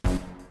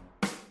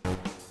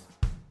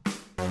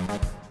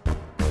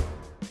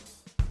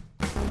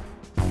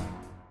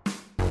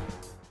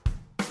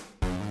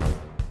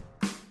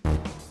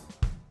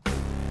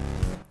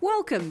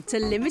Welcome to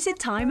Limited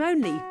Time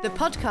Only. The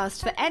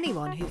podcast for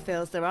anyone who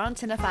feels there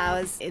aren't enough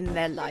hours in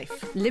their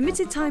life.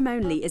 Limited Time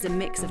Only is a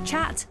mix of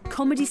chat,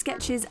 comedy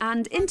sketches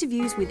and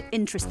interviews with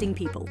interesting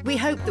people. We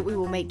hope that we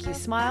will make you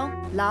smile,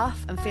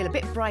 laugh and feel a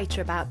bit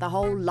brighter about the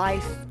whole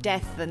life,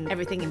 death and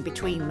everything in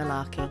between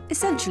malarkey.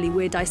 Essentially,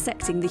 we're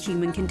dissecting the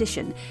human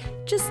condition,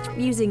 just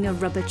using a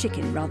rubber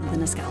chicken rather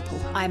than a scalpel.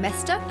 I'm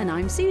Esther. And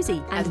I'm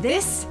Susie. And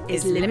this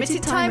is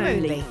Limited Time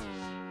Only.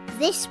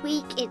 This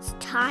week it's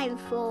time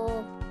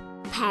for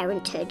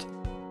parenthood.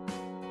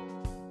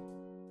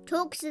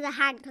 Talk to the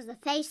hand because the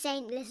face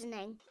ain't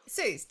listening.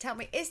 Suze, tell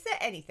me, is there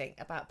anything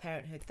about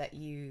parenthood that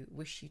you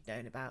wish you'd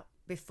known about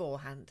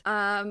beforehand?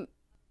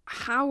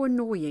 How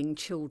annoying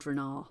children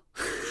are.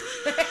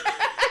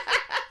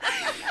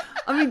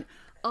 I mean,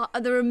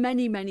 there are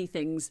many, many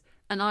things,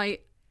 and I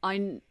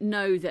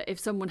know that if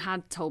someone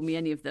had told me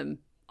any of them,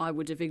 I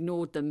would have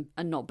ignored them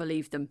and not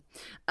believed them.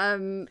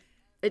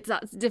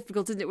 That's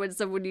difficult, isn't it, when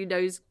someone you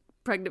know's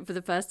pregnant for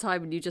the first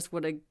time and you just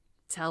want to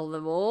tell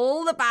them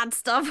all the bad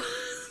stuff.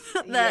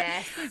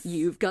 Yes.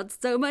 You've got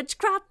so much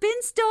crap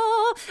in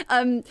store.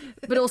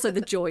 But also the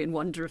joy and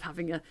wonder of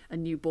having a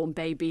newborn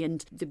baby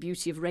and the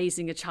beauty of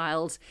raising a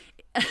child.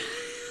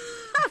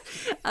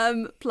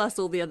 Plus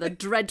all the other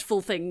dreadful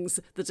things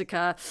that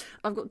occur.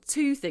 I've got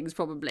two things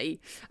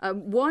probably.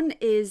 One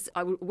is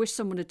I wish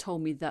someone had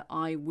told me that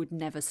I would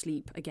never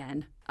sleep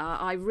again.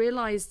 I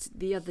realised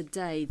the other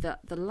day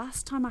that the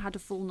last time I had a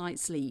full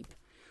night's sleep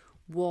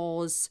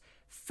was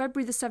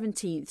February the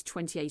 17th,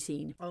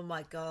 2018. Oh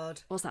my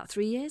God. What's that,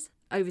 3 years?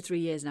 Over 3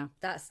 years now.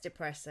 That's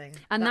depressing.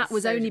 And That's that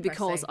was so only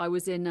depressing. because I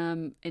was in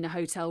a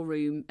hotel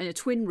room, in a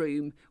twin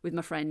room with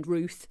my friend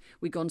Ruth.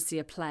 We'd gone to see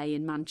a play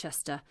in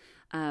Manchester,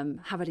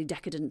 How Very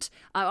Decadent.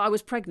 I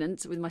was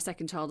pregnant with my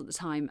second child at the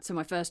time, so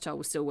my first child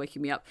was still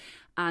waking me up.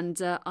 And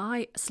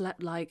I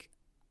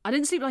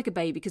didn't sleep like a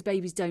baby because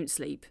babies don't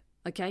sleep.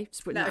 Okay,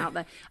 just putting that out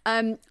there.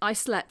 I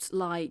slept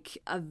like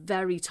a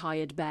very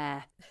tired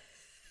bear.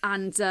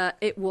 And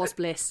it was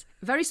bliss.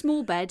 Very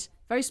small bed,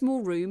 very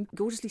small room,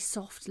 gorgeously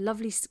soft,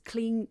 lovely,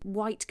 clean,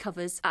 white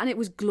covers. And it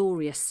was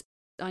glorious.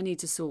 I need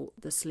to sort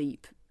the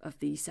sleep of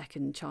the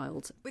second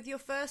child. With your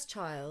first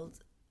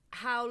child,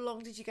 how long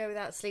did you go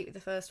without sleep with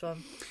the first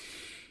one?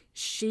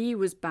 She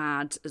was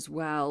bad as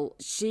well.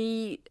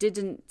 She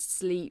didn't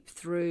sleep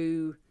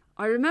through...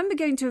 I remember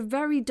going to a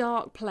very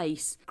dark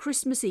place,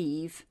 Christmas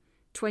Eve,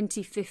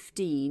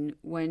 2015,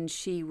 when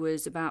she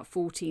was about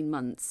 14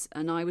 months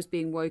and I was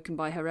being woken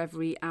by her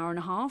every hour and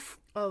a half.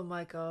 Oh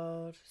my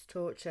God, it's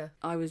torture.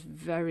 I was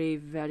very,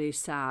 very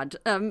sad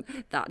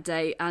that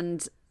day,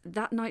 and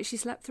that night she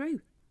slept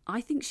through. I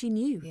think she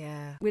knew.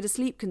 Yeah. We had a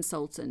sleep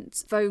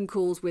consultant, phone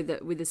calls with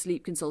a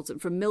sleep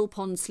consultant from Mill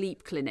Pond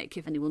Sleep Clinic.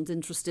 If anyone's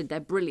interested, they're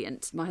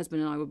brilliant. My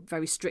husband and I were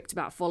very strict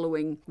about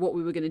following what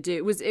we were going to do.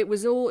 It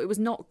was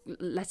not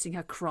letting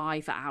her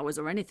cry for hours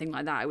or anything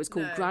like that. It was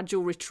called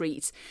Gradual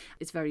Retreat.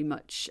 It's very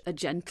much a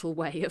gentle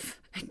way of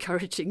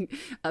encouraging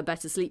a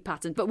better sleep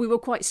pattern. But we were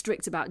quite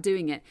strict about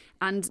doing it.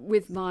 And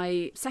with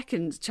my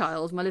second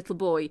child, my little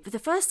boy, for the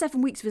first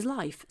 7 weeks of his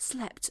life,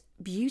 slept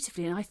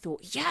beautifully, and I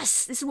thought,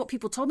 yes, this is what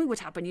people told me would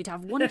happen. You'd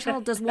have one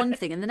child does one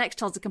thing and the next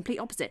child's the complete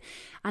opposite.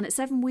 And at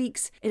 7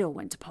 weeks it all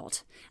went to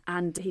pot,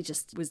 and he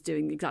just was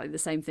doing exactly the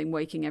same thing,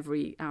 waking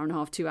every hour and a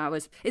half, 2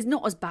 hours. It's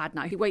not as bad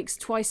now. He wakes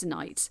twice a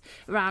night,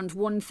 around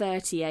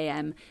 1:30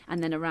 a.m.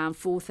 and then around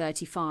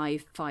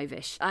 4:35,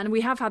 5ish. And we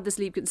have had the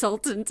sleep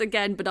consultant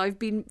again, but I've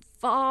been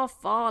far,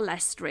 far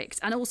less strict.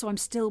 And also I'm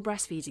still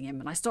breastfeeding him,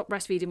 and I stopped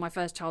breastfeeding my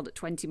first child at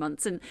 20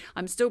 months and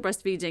I'm still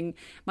breastfeeding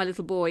my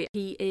little boy.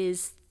 He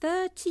is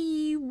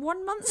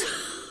 31 months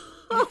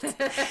old.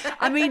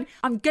 I mean,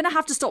 I'm going to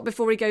have to stop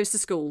before he goes to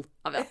school.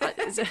 I've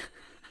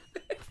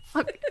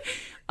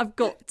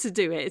got to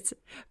do it,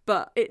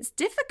 but it's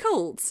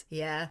difficult.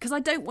 Yeah. Because I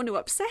don't want to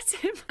upset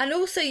him. And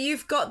also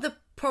you've got the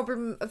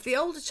problem of the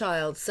older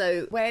child.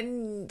 So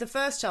when the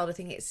first child, I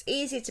think it's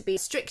easier to be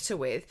stricter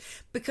with,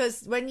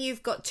 because when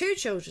you've got two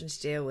children to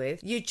deal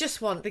with, you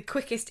just want the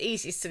quickest,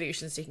 easiest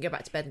solutions so you can go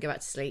back to bed and go back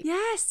to sleep.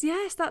 Yes,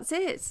 that's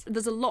it.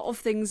 There's a lot of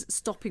things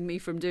stopping me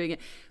from doing it,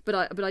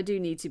 but I do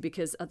need to,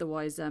 because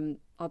otherwise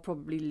I'll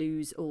probably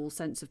lose all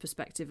sense of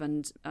perspective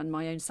and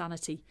my own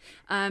sanity.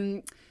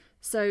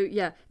 So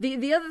yeah,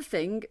 the other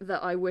thing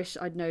that I wish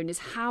I'd known is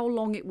how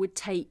long it would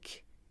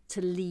take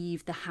to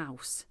leave the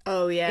house.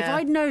 Oh yeah. If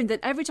I'd known that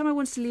every time I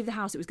wanted to leave the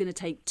house it was going to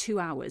take 2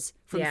 hours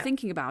from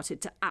thinking about it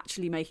to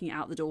actually making it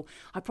out the door,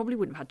 I probably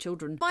wouldn't have had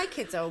children. My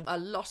kids are a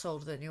lot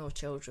older than your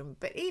children,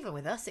 but even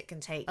with us it can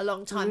take a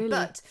long time. Really?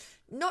 But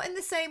not in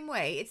the same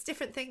way. It's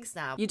different things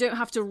now. You don't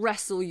have to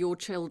wrestle your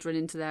children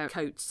into their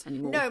coats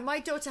anymore. No, my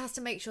daughter has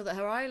to make sure that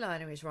her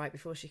eyeliner is right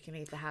before she can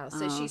leave the house.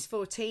 So she's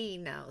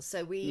 14 now.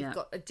 So we've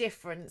got a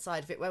different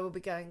side of it where we'll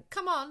be going,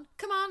 come on,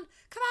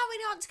 we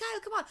want to go,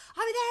 come on.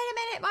 I'll be there in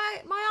a minute.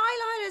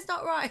 My eyeliner's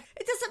not right.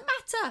 It doesn't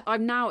matter.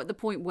 I'm now at the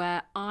point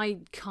where I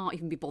can't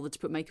even be bothered to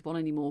put makeup on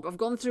anymore. I've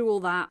gone through all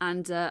that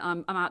and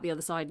I'm out the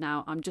other side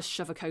now. I'm just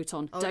shove a coat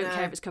on. Don't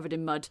care if it's covered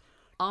in mud.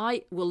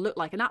 I will look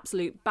like an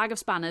absolute bag of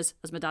spanners,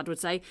 as my dad would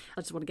say.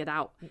 I just want to get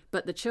out.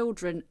 But the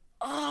children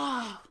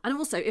oh. And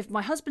also, if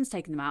my husband's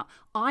taking them out,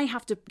 I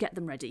have to get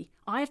them ready.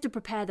 I have to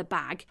prepare the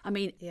bag. I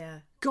mean,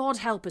 God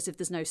help us if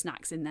there's no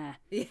snacks in there.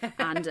 Yeah.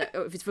 And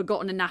if it's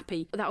forgotten a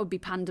nappy, that would be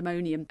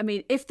pandemonium. I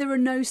mean, if there are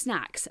no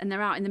snacks and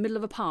they're out in the middle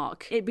of a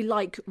park, it'd be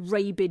like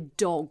rabid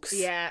dogs.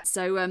 Yeah.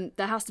 So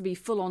there has to be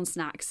full-on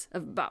snacks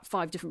of about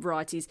 5 different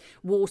varieties.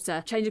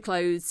 Water, change of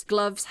clothes,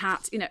 gloves,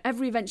 hat,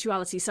 every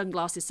eventuality,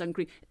 sunglasses, sun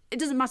cream. It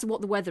doesn't matter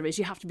what the weather is,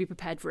 you have to be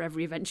prepared for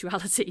every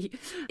eventuality.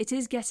 It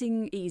is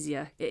getting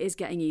easier. It is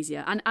getting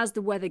easier. And as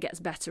the weather gets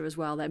better as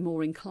well, they're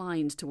more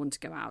inclined to want to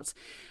go out.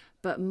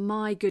 But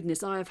my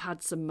goodness, I have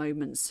had some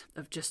moments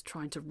of just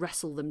trying to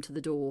wrestle them to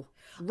the door,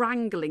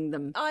 wrangling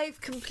them.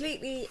 I've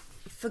completely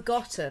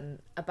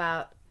forgotten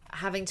about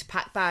having to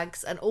pack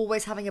bags and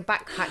always having a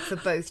backpack for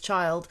both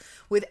child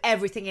with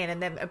everything in,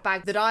 and then a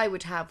bag that I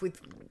would have with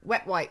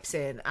wet wipes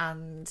in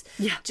and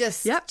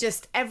just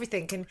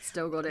everything. And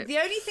still got it. The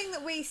only thing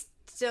that we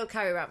still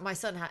carry around, my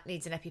son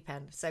needs an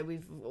EpiPen, so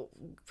we've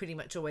pretty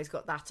much always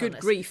got that on us. Good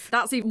grief.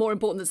 That's even more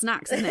important than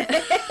snacks, isn't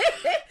it?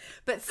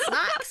 But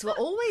snacks were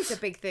always a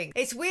big thing.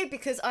 It's weird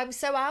because I'm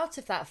so out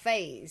of that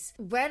phase.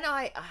 When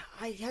I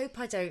hope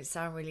I don't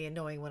sound really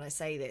annoying when I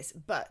say this,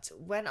 but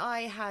when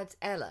I had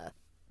Ella,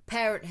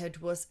 parenthood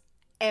was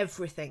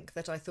everything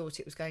that I thought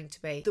it was going to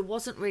be. There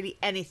wasn't really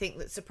anything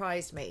that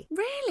surprised me.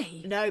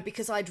 Really? No,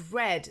 because I'd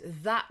read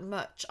that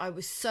much. I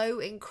was so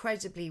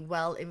incredibly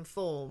well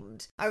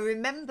informed. I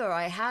remember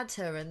I had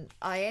her and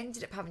I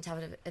ended up having to have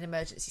an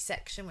emergency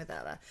section with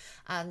Ella.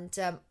 And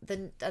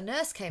a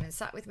nurse came and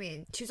sat with me,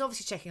 and she was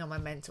obviously checking on my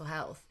mental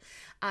health.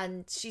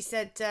 And she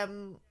said,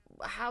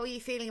 how are you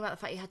feeling about the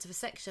fact you had to have a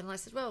section? And I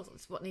said, well,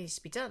 it's what needs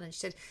to be done. And she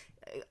said,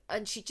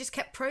 and she just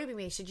kept probing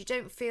me. She said, you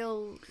don't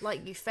feel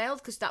like you failed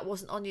because that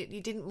wasn't on you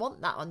didn't want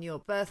that on your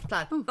birth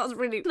plan. Oh, that was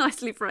really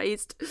nicely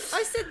phrased.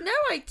 I said, no,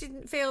 I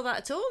didn't feel that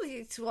at all.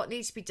 It's what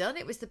needs to be done.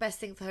 It was the best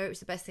thing for her. It was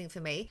the best thing for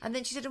me. And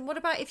then she said, and what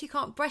about if you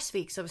can't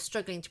breastfeed? Because I was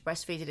struggling to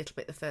breastfeed a little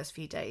bit the first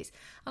few days.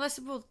 And I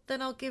said, well,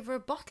 then I'll give her a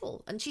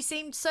bottle. And she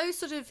seemed so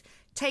sort of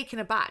taken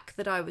aback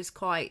that I was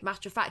quite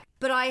matter of fact.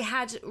 But I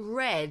had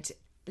read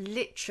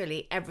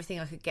literally everything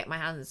I could get my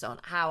hands on.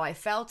 How I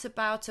felt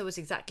about her was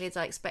exactly as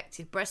I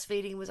expected.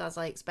 Breastfeeding was as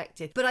I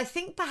expected. But I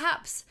think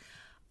perhaps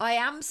I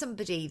am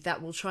somebody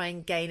that will try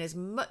and gain as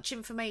much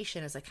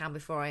information as I can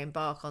before I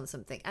embark on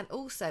something. And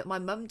also, my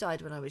mum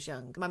died when I was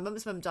young. My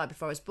mum's mum died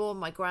before I was born.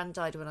 My gran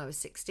died when I was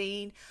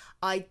 16.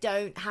 I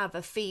don't have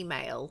a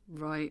female.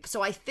 Right.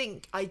 So I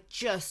think I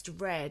just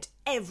read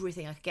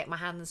everything I could get my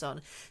hands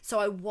on. So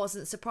I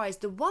wasn't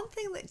surprised. The one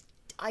thing that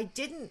I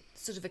didn't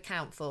sort of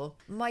account for,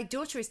 my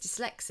daughter is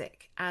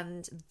dyslexic,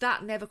 and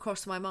that never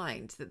crossed my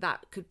mind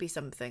that could be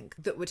something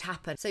that would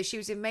happen. So she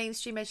was in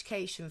mainstream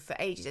education for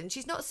ages, and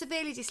she's not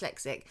severely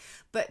dyslexic,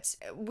 but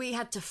we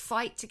had to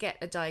fight to get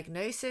a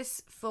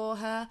diagnosis for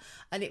her,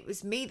 and it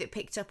was me that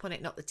picked up on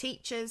it, not the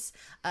teachers.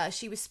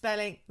 She was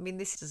spelling, I mean,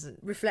 this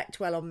doesn't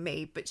reflect well on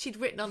me, but she'd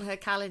written on her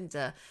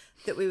calendar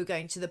that we were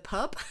going to the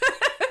pub.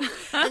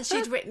 And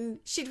she'd written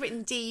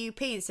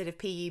DUP instead of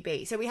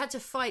PUB. So we had to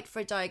fight for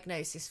a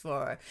diagnosis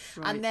for her.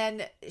 Right. And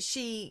then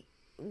she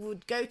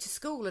would go to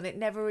school, and it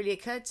never really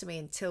occurred to me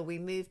until we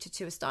moved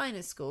to a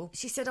Steiner school.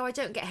 She said, oh, I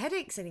don't get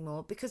headaches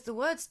anymore because the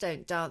words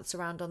don't dance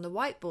around on the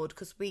whiteboard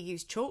because we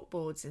use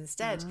chalkboards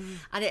instead.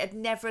 And it had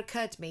never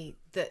occurred to me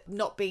that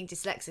not being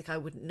dyslexic, I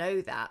wouldn't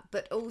know that.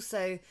 But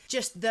also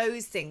just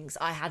those things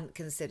I hadn't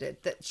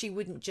considered, that she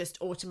wouldn't just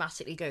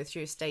automatically go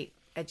through a state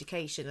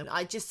education. And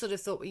I just sort of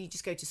thought, well, you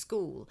just go to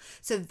school.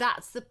 So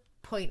that's the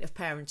point of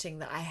parenting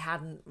that I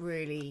hadn't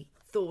really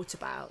thought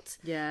about.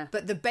 Yeah.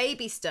 But the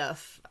baby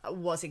stuff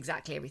was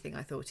exactly everything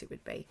I thought it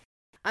would be.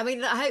 I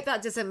mean, I hope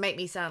that doesn't make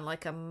me sound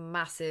like a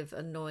massive,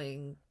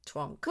 annoying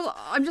twonk. Well,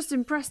 I'm just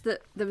impressed that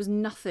there was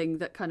nothing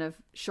that kind of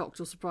shocked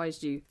or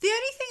surprised you. The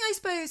only thing, I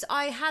suppose,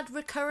 I had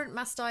recurrent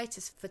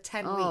mastitis for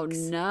 10 weeks.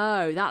 Oh,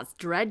 no, that's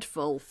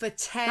dreadful. For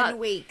 10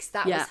 weeks.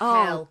 That was hell.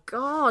 Oh,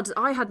 God.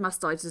 I had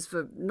mastitis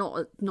for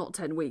not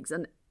 10 weeks,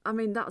 and I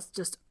mean, that's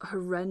just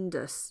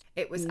horrendous.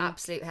 It was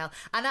absolute hell.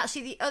 And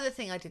actually, the other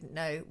thing I didn't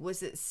know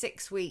was that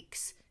 6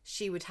 weeks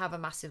she would have a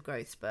massive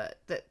growth spurt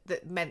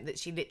that meant that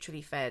she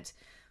literally fed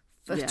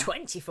for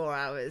 24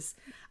 hours.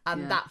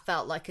 And that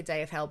felt like a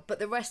day of hell. But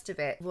the rest of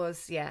it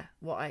was,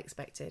 what I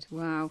expected.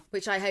 Wow.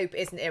 Which I hope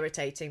isn't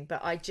irritating.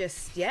 But I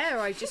just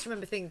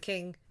remember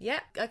thinking,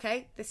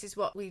 okay, this is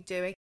what we're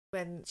doing.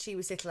 When she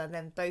was little and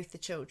then both the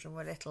children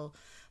were little,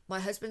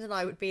 my husband and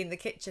I would be in the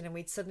kitchen and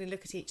we'd suddenly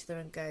look at each other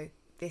and go,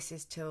 this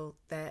is till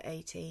they're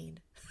 18.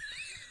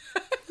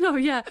 Oh,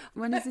 yeah.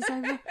 When is this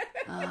over?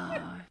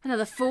 Oh,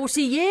 another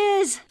 40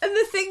 years. And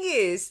the thing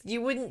is,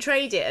 you wouldn't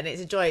trade it and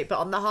it's a joy. But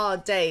on the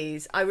hard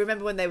days, I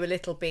remember when they were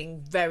little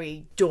being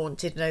very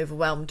daunted and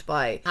overwhelmed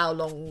by how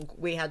long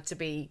we had to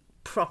be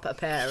proper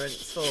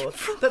parents for.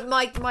 But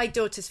my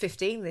daughter's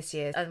 15 this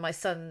year and my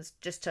son's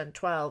just turned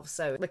 12,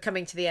 so we're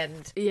coming to the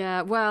end.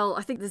 Yeah, well,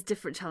 I think there's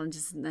different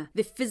challenges, isn't there?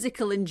 The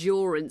physical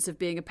endurance of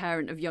being a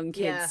parent of young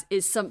kids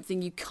is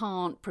something you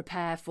can't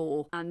prepare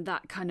for, and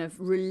that kind of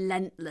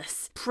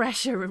relentless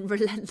pressure and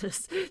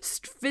relentless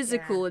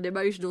physical and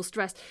emotional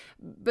stress.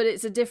 But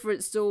it's a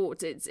different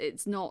sort.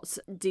 It's not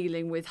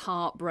dealing with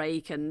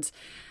heartbreak and,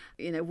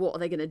 you know, what are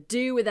they going to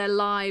do with their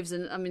lives?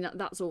 And I mean,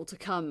 that's all to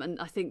come.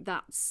 And I think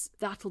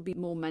that'll be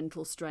more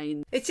mental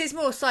strain. It is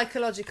more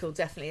psychological,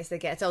 definitely, as they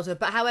get older.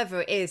 But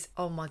however, it is,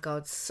 oh my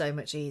God, so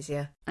much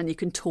easier. And you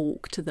can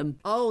talk to them.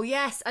 Oh,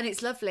 yes. And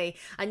it's lovely.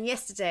 And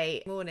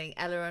yesterday morning,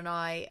 Ella and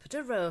I put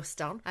a roast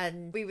on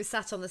and we were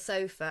sat on the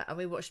sofa and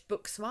we watched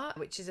Booksmart,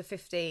 which is a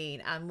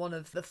 15 and one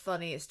of the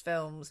funniest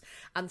films.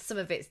 And some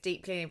of it's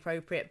deeply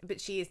inappropriate, but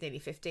she is nearly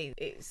 15.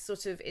 It's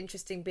sort of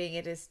interesting being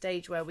at a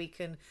stage where we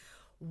can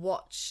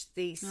watch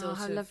these sort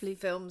of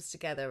films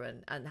together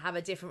and have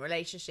a different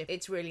relationship.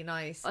 It's really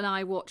nice. And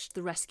I watched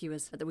The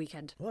Rescuers at the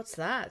weekend. What's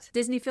that?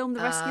 Disney film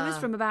The Rescuers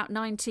from about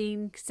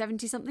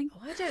 1970 something.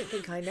 Oh, I don't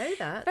think I know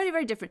that. Very,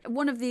 very different.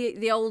 One of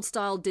the old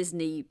style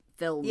Disney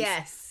films.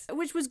 Yes.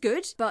 Which was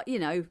good, but, you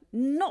know,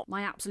 not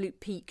my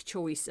absolute peak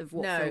choice of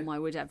what film I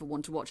would ever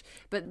want to watch.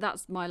 But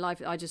that's my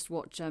life. I just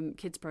watch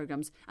kids'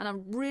 programmes. And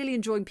I'm really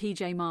enjoying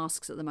PJ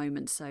Masks at the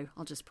moment, so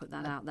I'll just put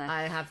that out there.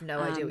 I have no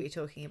idea what you're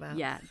talking about.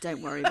 Yeah,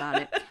 don't worry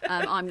about it.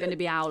 I'm going to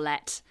be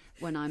Owlette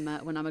when I'm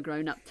a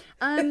grown-up.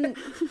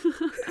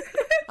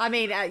 I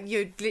mean,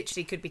 you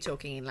literally could be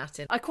talking in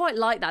Latin. I quite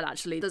like that,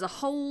 actually. There's a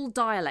whole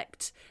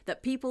dialect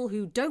that people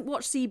who don't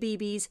watch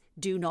CBeebies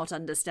do not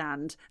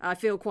understand. I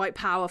feel quite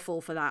powerful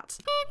for that.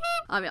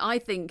 I mean, I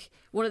think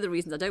one of the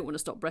reasons I don't want to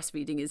stop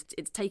breastfeeding is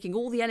it's taking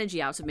all the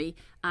energy out of me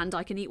and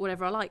I can eat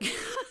whatever I like.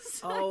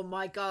 Oh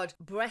my God.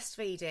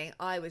 Breastfeeding,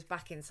 I was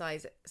back in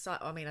size,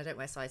 I mean, I don't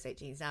wear size 8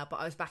 jeans now, but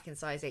I was back in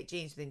size 8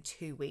 jeans within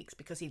 2 weeks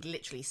because he'd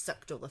literally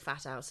sucked all the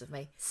fat out of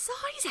me.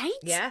 Size 8?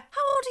 Yeah.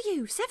 How old are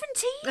you?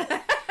 17?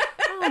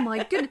 Oh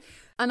my goodness.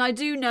 And I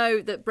do know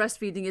that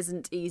breastfeeding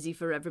isn't easy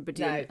for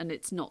everybody, and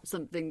it's not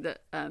something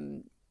that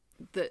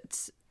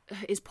that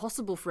is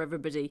possible for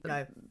everybody.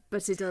 No.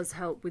 But it does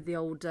help with the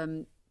old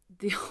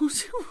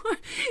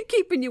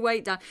keeping your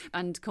weight down.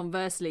 And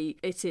conversely,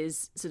 it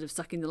is sort of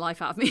sucking the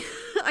life out of me.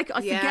 I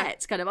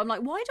forget, kind of. I'm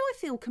like, why do I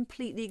feel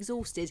completely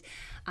exhausted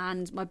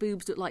and my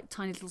boobs look like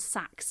tiny little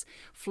sacks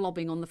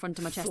flobbing on the front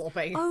of my chest?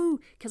 Flobbing. Oh,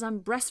 because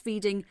I'm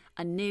breastfeeding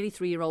a nearly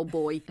 3-year-old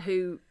boy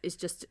who is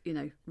just, you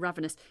know,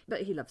 ravenous.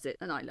 But he loves it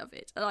and I love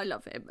it and I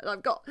love him.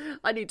 And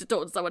I need to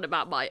talk to someone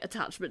about my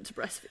attachment to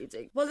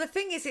breastfeeding. Well, the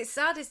thing is, it's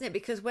sad, isn't it?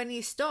 Because when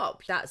you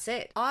stop, that's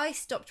it. I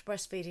stopped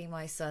breastfeeding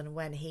my son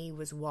when he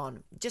was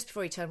 1, just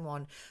before he turned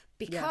 1,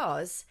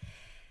 because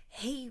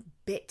he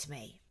bit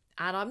me.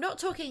 And I'm not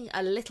talking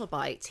a little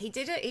bite. He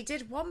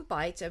did one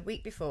bite a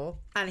week before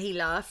and he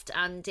laughed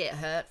and it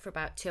hurt for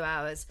about 2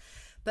 hours.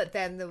 But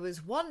then there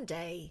was one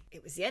day,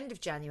 it was the end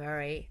of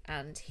January,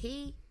 and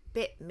he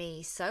bit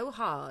me so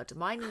hard,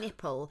 my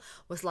nipple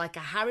was like a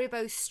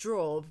Haribo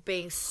straw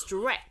being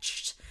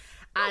stretched,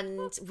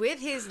 and with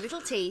his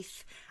little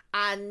teeth,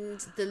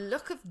 and the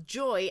look of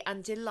joy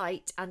and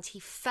delight, and he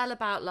fell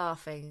about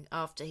laughing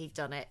after he'd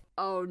done it.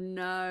 Oh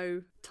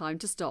no. Time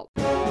to stop.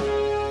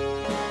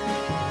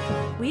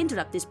 We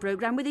interrupt this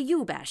programme with a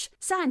U-bash.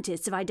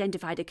 Scientists have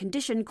identified a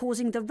condition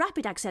causing the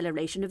rapid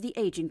acceleration of the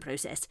ageing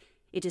process.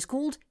 It is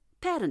called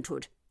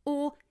parenthood,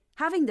 or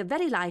having the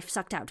very life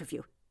sucked out of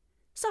you.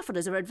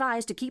 Sufferers are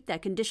advised to keep their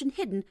condition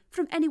hidden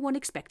from anyone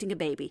expecting a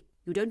baby.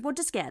 You don't want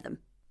to scare them.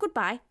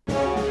 Goodbye.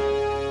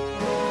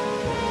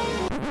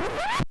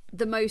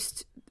 The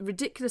most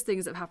ridiculous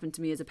things that have happened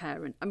to me as a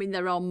parent, I mean,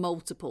 there are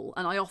multiple,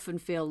 and I often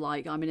feel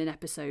like I'm in an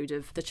episode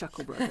of The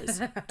Chuckle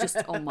Brothers, just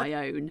on my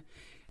own,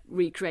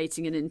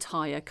 recreating an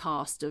entire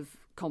cast of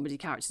comedy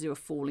characters who are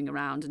falling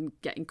around and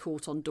getting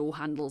caught on door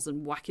handles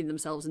and whacking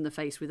themselves in the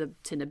face with a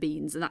tin of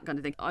beans and that kind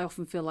of thing. I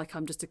often feel like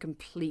I'm just a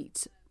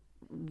complete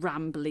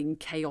rambling,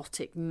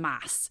 chaotic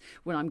mass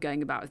when I'm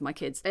going about with my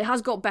kids. It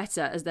has got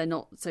better as they're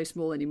not so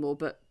small anymore,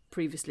 but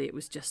previously it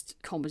was just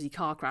comedy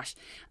car crash.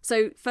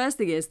 So first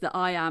thing is that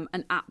I am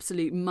an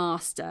absolute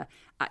master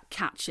at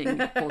catching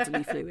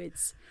bodily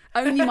fluids.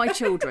 Only my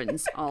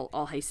children's,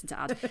 I'll hasten to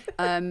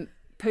add.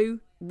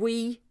 Poo,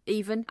 wee,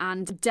 even,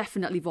 and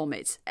definitely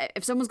vomit.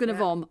 If someone's going to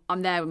vom,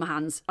 I'm there with my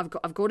hands.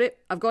 I've got it.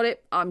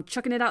 I'm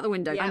chucking it out the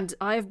window. Yeah. And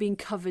I have been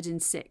covered in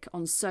sick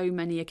on so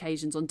many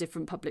occasions on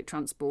different public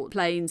transport,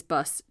 planes,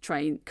 bus,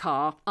 train,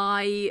 car.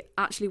 I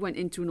actually went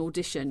into an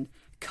audition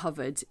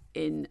covered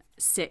in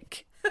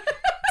sick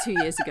 2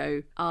 years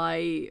ago.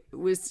 I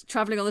was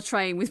travelling on the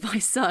train with my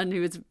son,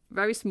 who was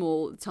very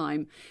small at the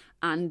time,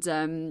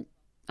 and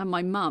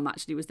my mum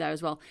actually was there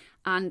as well,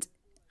 and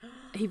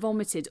he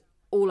vomited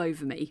all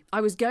over me. I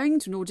was going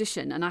to an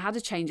audition and I had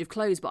a change of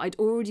clothes, but I'd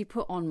already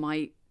put on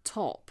my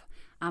top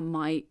and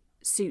my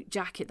suit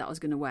jacket that I was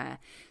going to wear.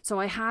 So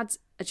I had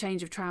a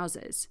change of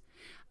trousers.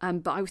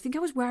 But I think I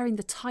was wearing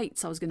the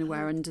tights I was going to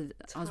wear under.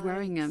 I was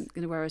going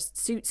to wear a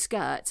suit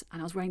skirt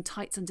and I was wearing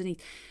tights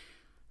underneath.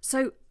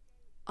 So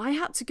I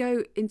had to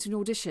go into an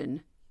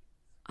audition.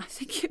 I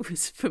think it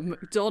was for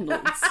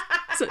McDonald's,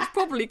 so it's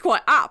probably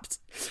quite apt.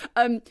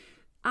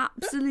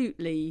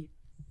 Absolutely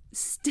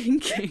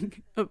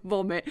stinking of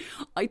vomit.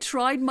 I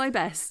tried my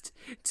best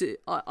to.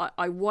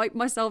 I wiped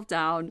myself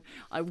down.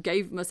 I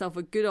gave myself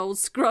a good old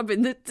scrub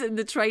in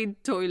the train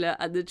toilet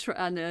and the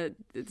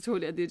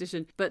toilet at the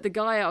audition. But the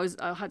guy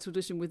I had to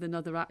audition with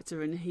another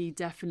actor, and he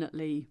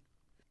definitely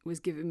was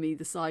giving me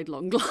the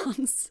sidelong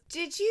glance.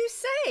 Did you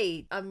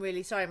say, I'm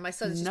really sorry, my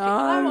son's just No.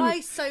 puked? Oh, I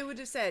so would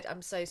have said,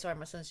 I'm so sorry,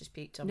 my son's just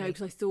puked on me. No,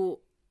 because I thought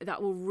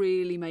that will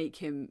really make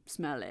him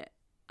smell it.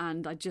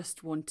 And I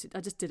just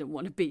didn't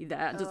want to be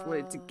there. I just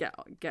wanted to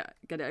get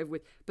it over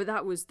with. But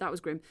that was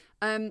grim.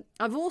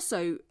 I've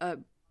also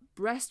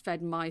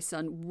breastfed my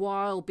son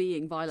while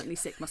being violently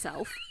sick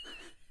myself.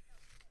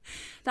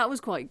 That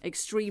was quite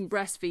extreme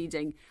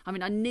breastfeeding. I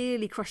mean, I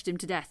nearly crushed him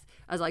to death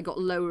as I got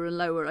lower and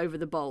lower over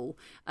the bowl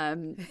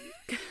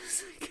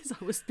because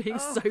I was being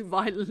so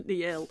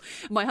violently ill.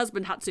 My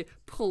husband had to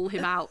pull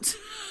him out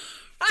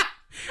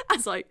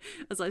as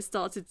I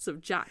started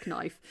some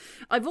jackknife.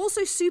 I've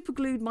also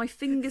superglued my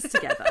fingers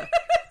together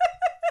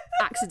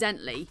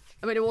accidentally.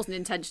 I mean, it wasn't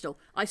intentional.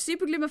 I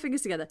superglued my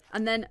fingers together,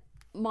 and then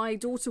my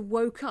daughter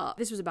woke up.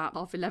 This was about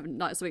 11:30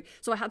 nights a week.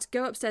 So I had to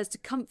go upstairs to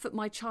comfort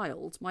my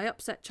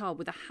upset child,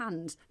 with a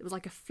hand. It was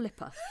like a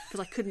flipper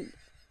because I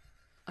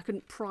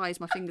couldn't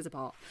prise my fingers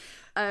apart.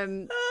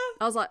 I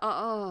was like,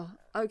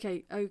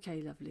 okay,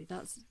 lovely.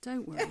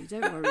 Don't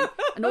worry.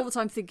 And all the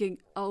time thinking,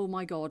 oh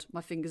my God,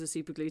 my fingers are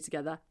super glued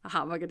together.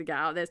 How am I going to get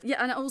out of this?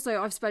 Yeah, and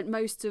also I've spent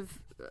the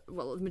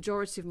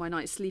majority of my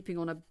night sleeping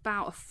on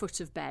about a foot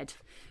of bed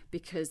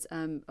because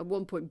at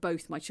one point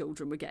both my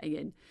children were getting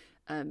in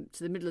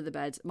to the middle of the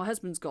bed. My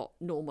husband's got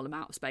normal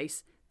amount of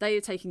space. They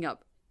are taking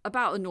up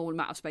about the normal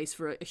amount of space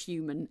for a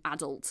human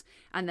adult.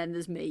 And then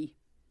there's me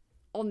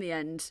on the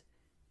end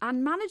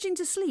and managing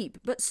to sleep,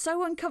 but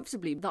so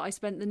uncomfortably that I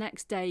spent the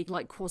next day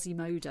like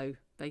Quasimodo,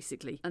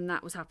 basically. And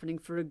that was happening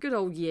for a good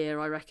old year,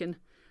 I reckon.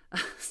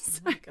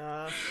 So, oh my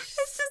gosh.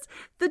 It's just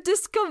the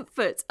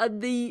discomfort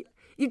and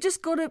you've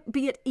just got to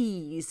be at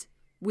ease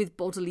with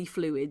bodily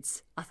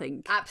fluids, I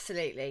think.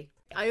 Absolutely.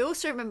 I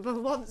also remember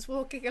once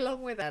walking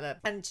along with Ella,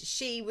 and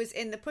she was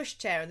in the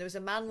pushchair, and there was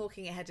a man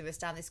walking ahead of us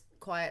down this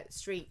quiet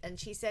street, and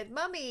she said,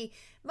 Mummy,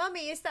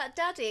 is that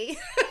Daddy?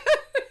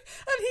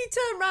 And he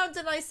turned round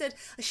and I said,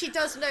 she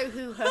does know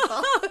who her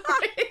father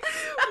is.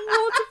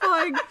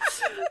 Mortifying.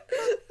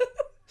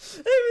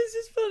 It was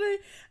just funny.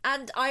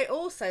 And I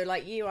also,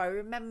 like you, I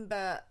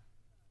remember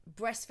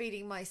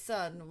breastfeeding my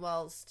son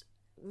whilst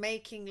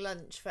making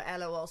lunch for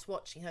Ella whilst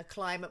watching her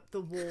climb up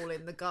the wall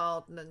in the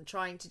garden and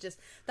trying to just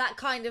that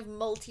kind of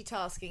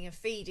multitasking and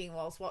feeding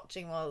whilst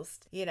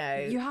you know,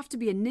 you have to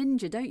be a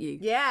ninja, don't you?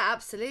 Yeah,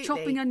 absolutely.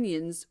 Chopping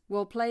onions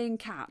while playing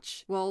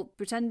catch, while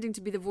pretending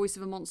to be the voice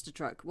of a monster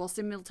truck, while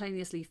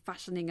simultaneously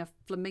fashioning a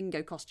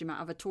flamingo costume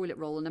out of a toilet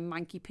roll and a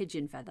manky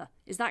pigeon feather.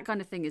 It's that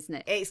kind of thing, isn't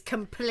it? It's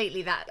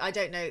completely that. I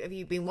don't know, have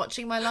you been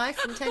watching my life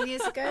from 10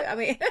 years ago? I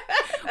mean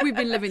we've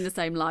been living the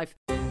same life.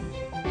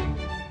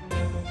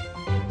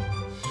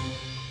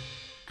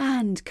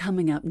 And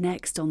coming up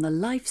next on the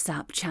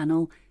LifeSap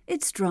channel,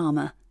 it's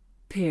drama,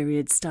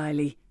 period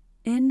styly,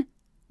 in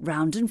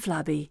Round and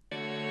Flabby.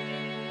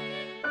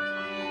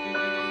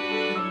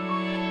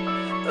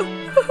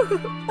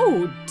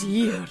 Oh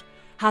dear,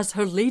 has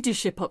her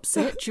ladyship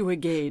upset you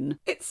again?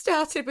 It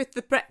started with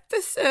the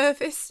breakfast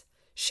service.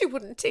 She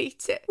wouldn't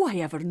eat it. Why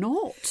ever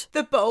not?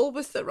 The bowl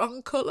was the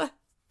wrong colour.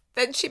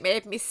 Then she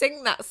made me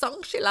sing that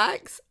song she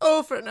likes,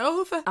 over and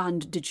over.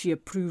 And did she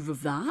approve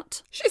of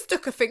that? She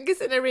stuck her fingers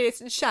in her ears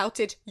and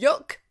shouted,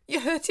 "Yuck, you're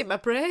hurting my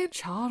brain."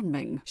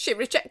 Charming. She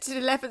rejected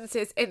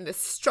allowances in the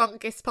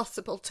strongest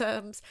possible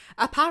terms.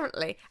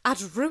 Apparently,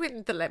 I'd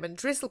ruined the lemon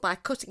drizzle by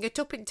cutting it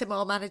up into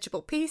more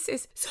manageable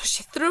pieces, so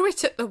she threw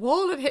it at the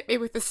wall and hit me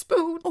with a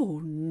spoon.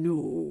 Oh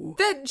no.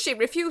 Then she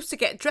refused to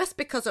get dressed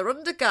because her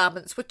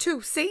undergarments were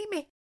too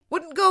seamy.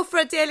 Wouldn't go for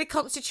a daily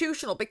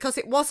constitutional because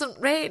it wasn't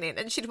raining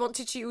and she'd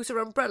wanted to use her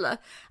umbrella.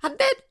 And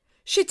then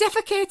she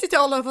defecated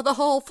all over the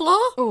hall floor.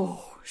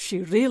 Oh, she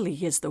really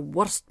is the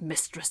worst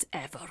mistress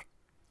ever.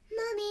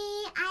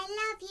 Mummy, I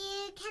love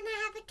you. Can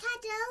I have a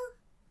cuddle?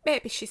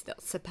 Maybe she's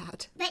not so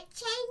bad. But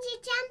change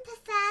your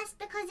jumper first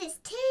because it's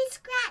too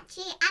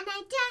scratchy and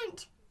I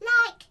don't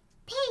like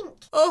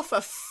pink. Oh,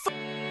 for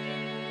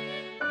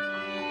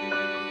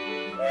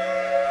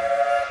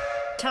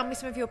Tell me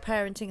some of your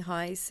parenting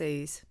highs,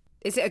 Suze.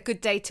 Is it a good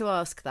day to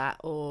ask that,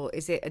 or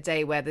is it a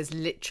day where there's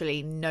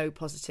literally no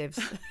positives?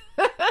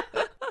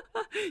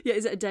 Yeah,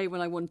 is it a day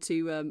when I want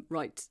to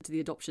write to the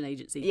adoption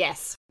agency?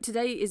 Yes.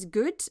 Today is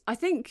good. I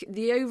think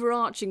the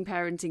overarching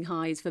parenting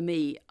highs for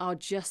me are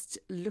just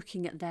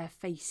looking at their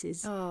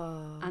faces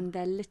and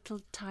their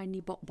little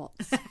tiny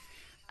bot-bots.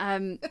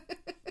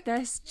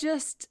 They're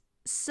just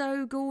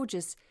so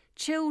gorgeous.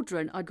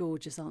 Children are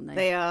gorgeous, aren't they?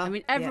 They are. I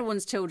mean,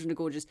 everyone's children are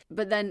gorgeous.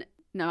 But then,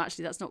 no,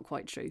 actually, that's not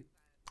quite true.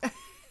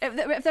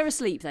 If they're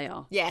asleep, they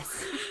are.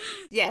 Yes.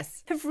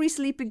 Yes. Every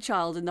sleeping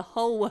child in the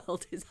whole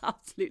world is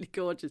absolutely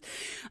gorgeous.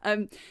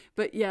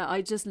 But yeah,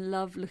 I just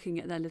love looking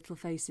at their little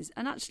faces.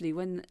 And actually,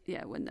 when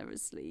they're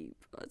asleep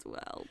as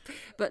well.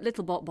 But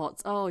little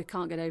bot-bots, oh, I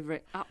can't get over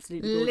it.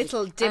 Absolutely gorgeous.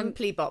 Little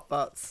dimply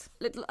bot-bots.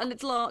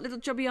 Little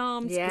chubby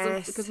arms.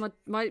 Yes. Because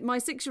my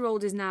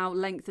 6-year-old is now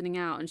lengthening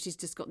out, and she's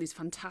just got these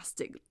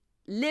fantastic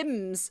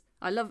limbs.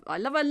 I love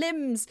her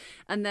limbs.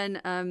 And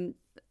then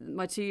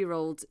my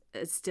 2-year-old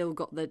has still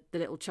got the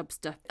little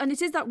chubster. And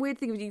it is that weird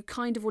thing where you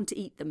kind of want to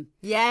eat them.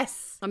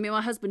 Yes. I mean,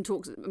 my husband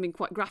talks,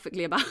 quite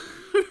graphically about,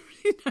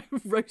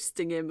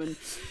 roasting him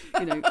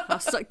and, how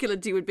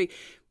succulent he would be,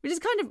 which is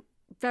kind of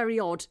very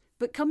odd,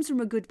 but comes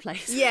from a good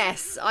place.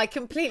 Yes, I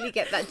completely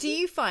get that. Do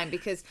you find,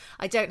 because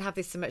I don't have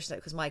this so much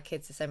because my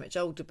kids are so much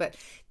older, but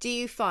do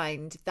you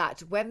find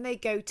that when they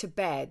go to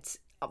bed,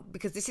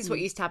 because this is what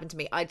used to happen to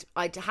me,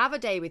 I'd have a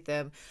day with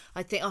them,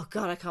 I'd think, oh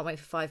God, I can't wait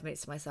for 5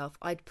 minutes to myself.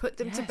 I'd put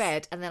them to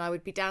bed, and then I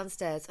would be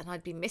downstairs and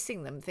I'd be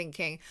missing them,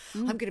 thinking,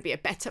 I'm going to be a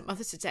better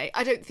mother today.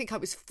 I don't think I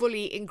was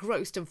fully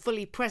engrossed and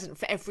fully present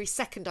for every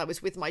second I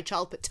was with my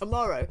child, but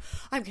tomorrow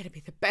I'm going to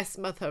be the best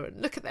mother,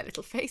 and look at their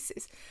little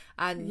faces.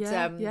 And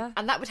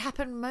and that would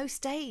happen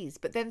most days,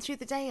 but then through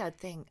the day I'd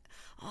think,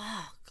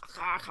 oh,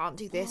 I can't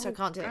do this, I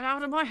can't do Get that.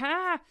 out of my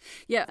hair.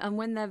 Yeah, and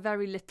when they're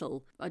very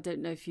little, I don't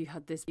know if you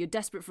had this, you're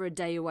desperate for a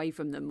day away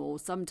from them or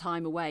some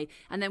time away,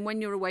 and then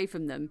when you're away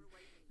from them,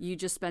 you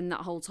just spend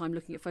that whole time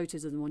looking at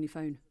photos of them on your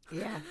phone.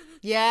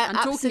 Yeah, and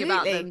absolutely. talking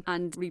about them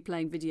and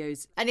replaying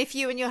videos. And if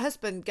you and your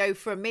husband go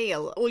for a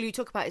meal, all you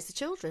talk about is the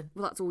children.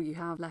 Well, that's all you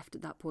have left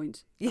at that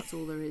point. That's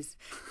all there is.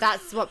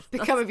 That's what's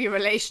become of your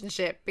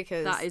relationship,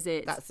 because that is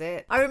it. That's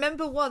it. I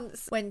remember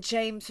once when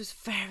James was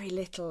very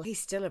little, he's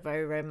still a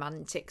very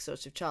romantic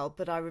sort of child,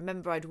 but I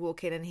remember I'd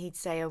walk in and he'd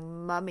say, oh,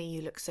 Mummy,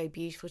 you look so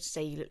beautiful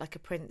today, you look like a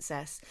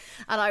princess.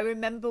 And I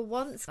remember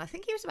once, I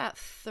think he was about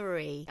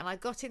 3, and I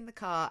got in the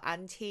car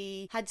and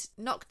he had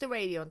knocked the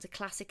radio onto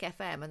Classic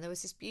FM, and there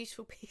was this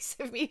beautiful piece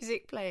of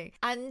music playing,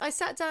 and I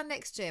sat down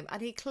next to him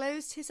and he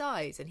closed his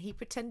eyes and he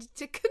pretended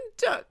to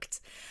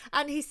conduct,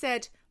 and he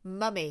said,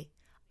 Mummy,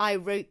 I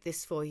wrote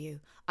this for you.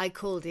 I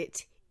called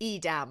it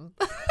Edam.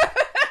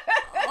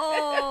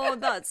 Oh,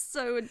 that's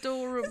so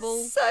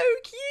adorable. So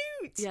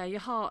cute. Yeah, your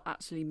heart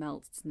actually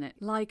melts, doesn't it?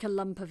 Like a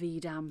lump of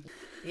Edam.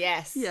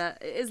 Yes. Yeah,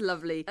 it is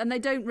lovely. And they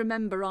don't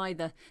remember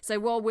either. So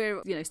while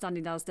we're,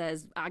 standing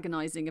downstairs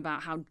agonising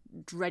about how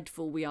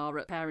dreadful we are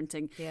at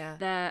parenting,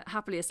 they're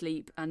happily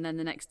asleep, and then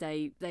the next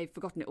day they've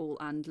forgotten it all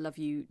and love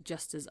you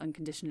just as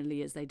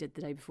unconditionally as they did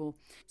the day before.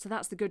 So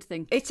that's the good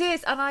thing. It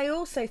is. And I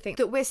also think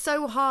that we're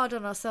so hard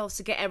on ourselves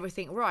to get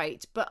everything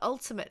right, but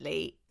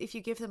ultimately, if you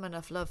give them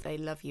enough love, they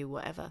love you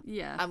whatever.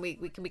 Yeah. And we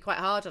can be quite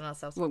hard on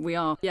ourselves. Well, we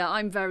are. Yeah,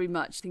 I'm very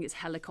much, I think it's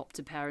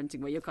helicopter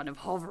parenting where you're kind of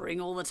hovering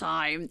all the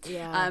time.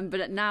 Yeah.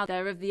 But now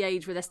they're of the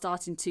age where they're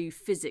starting to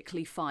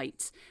physically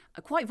fight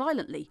quite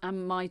violently.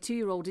 And my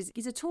 2-year-old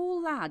he's a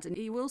tall lad, and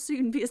he will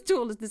soon be as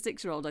tall as the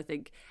 6-year-old, I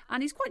think.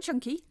 And he's quite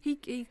chunky. He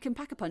can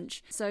pack a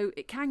punch. So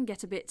it can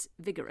get a bit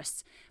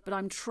vigorous. But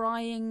I'm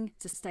trying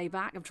to stay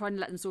back. I'm trying to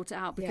let them sort it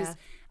out, because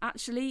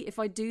actually, if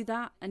I do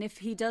that, and if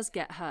he does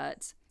get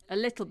hurt a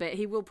little bit,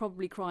 he will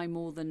probably cry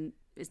more than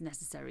is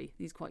necessary.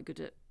 He's quite good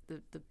at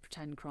the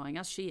pretend crying,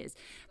 as she is.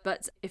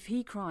 But if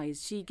he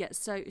cries, she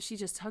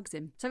just hugs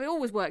him. So it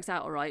always works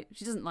out all right.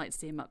 She doesn't like to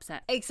see him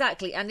upset.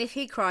 Exactly. And if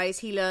he cries,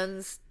 he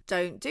learns,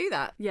 don't do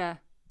that. Yeah.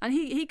 And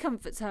he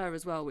comforts her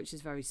as well, which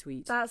is very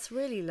sweet. That's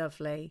really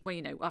lovely. Well,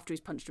 after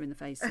he's punched her in the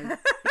face. So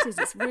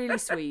it's really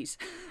sweet.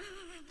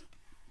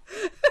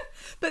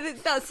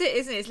 But that's it,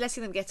 isn't it? It's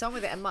letting them get on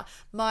with it.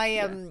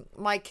 And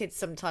my kids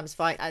sometimes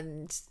fight,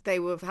 and they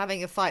were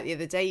having a fight the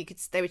other day.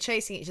 They were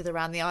chasing each other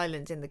around the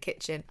island in the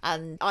kitchen,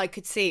 and I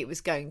could see it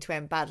was going to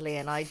end badly,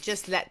 and I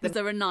just let them. Was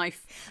there a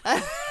knife?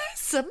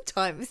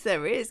 Sometimes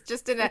there is.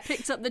 Just in I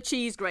picked up the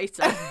cheese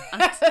grater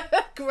and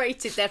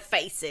grated their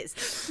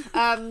faces,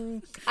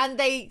 and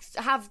they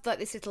have like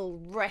this little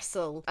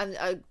wrestle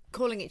and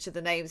calling each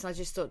other names. And I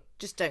just thought,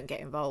 just don't get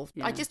involved.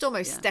 I just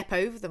almost step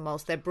over them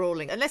whilst they're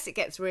brawling, unless it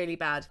gets really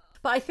bad.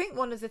 But I think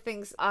one of the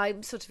things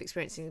I'm sort of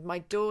experiencing, my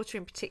daughter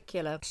in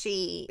particular,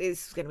 she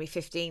is going to be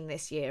 15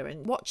 this year,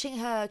 and watching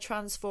her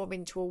transform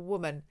into a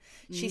woman,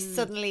 she's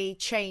suddenly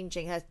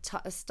changing, her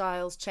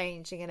style's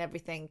changing and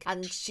everything.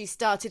 And she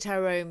started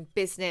her own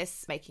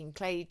business, making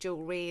clay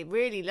jewellery,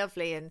 really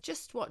lovely, and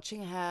just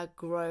watching her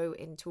grow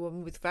into a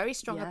woman with very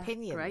strong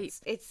opinions. Great.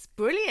 It's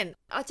brilliant.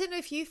 I don't know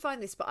if you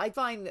find this, but I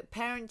find that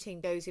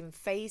parenting goes in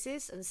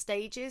phases and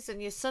stages,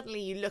 and you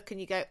look and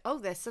you go, oh,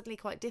 they're suddenly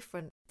quite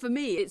different. For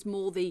me, it's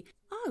more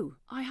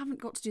I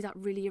haven't got to do that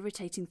really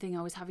irritating thing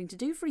I was having to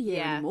do for a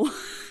year anymore.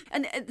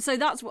 And so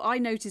that's what I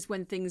notice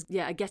when things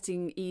are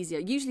getting easier,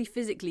 usually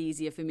physically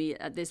easier for me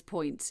at this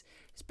point,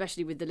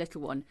 especially with the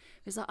little one.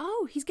 It's like,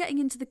 oh, he's getting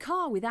into the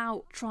car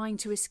without trying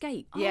to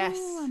escape. Yes.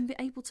 Oh, I'm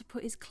able to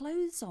put his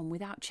clothes on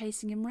without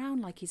chasing him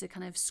around like he's a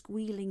kind of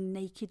squealing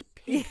naked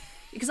pig.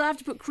 Because I have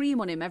to put cream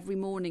on him every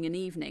morning and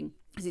evening.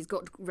 because he's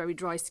got very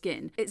dry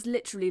skin. It's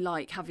literally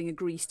like having a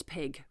greased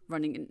pig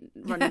running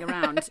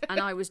around. And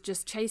I was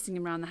just chasing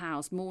him around the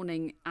house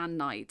morning and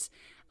night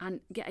and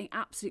getting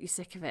absolutely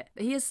sick of it.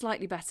 He is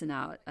slightly better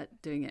now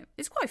at doing it.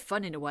 It's quite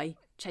fun in a way,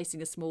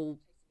 chasing a small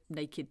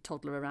naked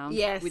toddler around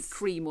with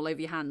cream all over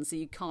your hands so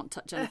you can't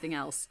touch anything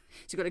else.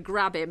 So you've got to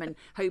grab him and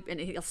hope, and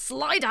he'll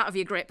slide out of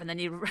your grip, and then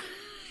you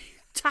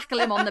tackle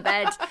him on the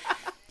bed.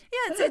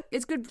 Yeah,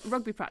 it's good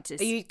rugby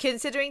practice. Are you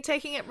considering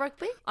taking up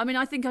rugby? I mean,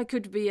 I think I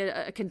could be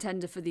a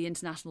contender for the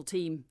international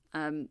team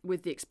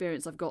with the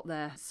experience I've got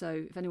there.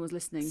 So if anyone's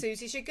listening...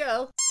 Susie's your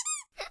girl.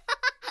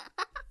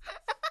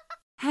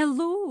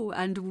 Hello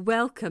and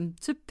welcome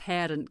to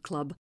Parent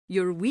Club,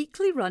 your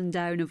weekly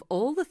rundown of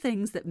all the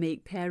things that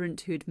make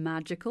parenthood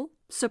magical,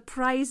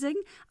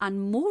 surprising,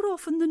 and more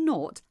often than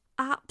not,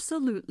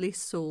 absolutely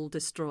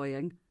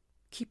soul-destroying.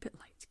 Keep it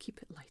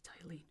light,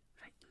 Eileen.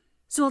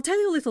 So I'll tell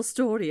you a little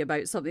story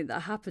about something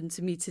that happened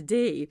to me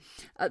today.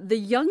 The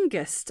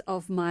youngest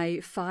of my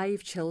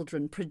 5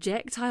 children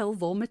projectile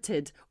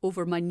vomited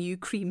over my new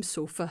cream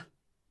sofa.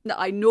 Now,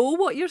 I know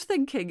what you're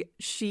thinking.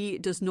 She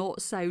does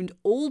not sound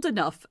old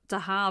enough to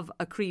have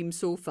a cream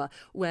sofa.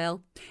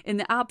 Well, in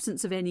the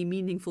absence of any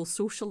meaningful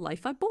social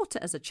life, I bought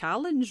it as a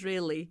challenge,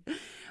 really.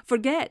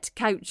 Forget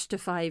couch to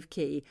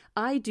 5k.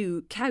 I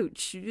do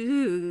couch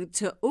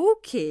to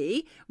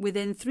OK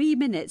within 3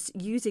 minutes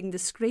using the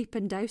scrape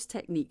and douse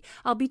technique.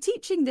 I'll be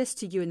teaching this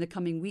to you in the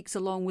coming weeks,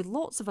 along with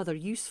lots of other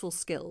useful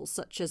skills,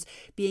 such as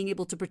being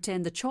able to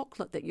pretend the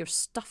chocolate that you're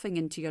stuffing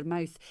into your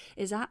mouth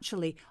is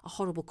actually a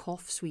horrible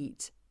cough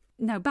sweet.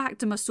 Now, back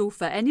to my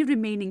sofa. Any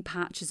remaining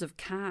patches of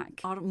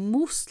cack are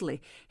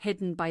mostly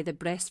hidden by the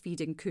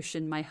breastfeeding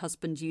cushion my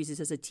husband uses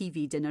as a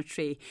TV dinner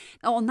tray.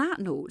 Now, on that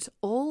note,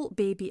 all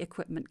baby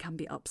equipment can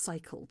be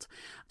upcycled.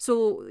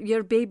 So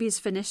your baby's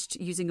finished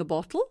using a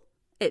bottle,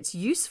 it's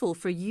useful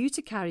for you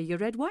to carry your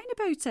red wine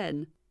about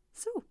in.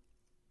 So,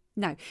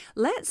 now,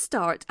 let's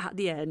start at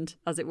the end,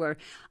 as it were.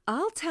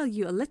 I'll tell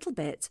you a little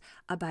bit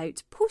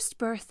about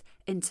post-birth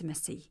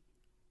intimacy.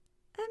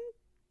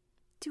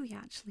 Do we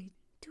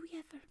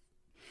ever?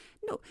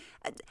 No.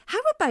 How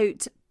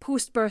about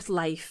post-birth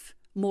life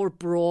more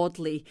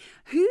broadly?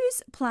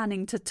 Who's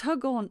planning to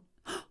tug on...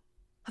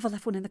 Have I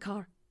left one in the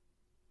car?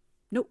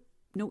 No,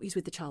 he's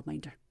with the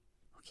childminder.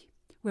 Okay,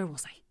 where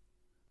was I?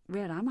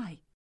 Where am I?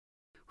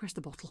 Where's the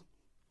bottle?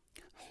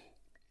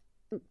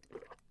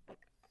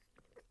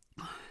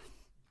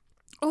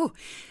 Oh,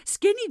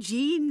 skinny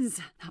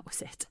jeans. That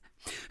was it.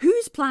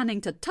 Who's planning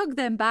to tug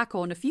them back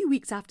on a few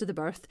weeks after the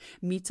birth,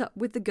 meet up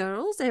with the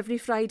girls every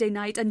Friday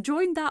night and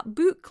join that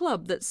book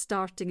club that's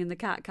starting in the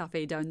cat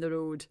cafe down the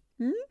road?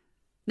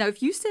 Now,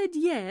 if you said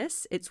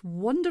yes, it's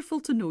wonderful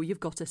to know you've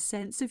got a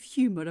sense of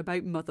humour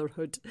about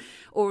motherhood,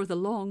 or the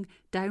long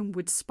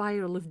downward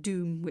spiral of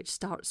doom which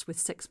starts with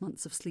 6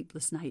 months of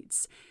sleepless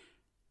nights.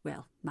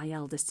 Well, my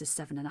eldest is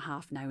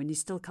 7.5 now and he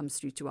still comes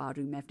through to our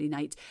room every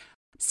night.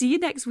 See you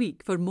next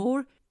week for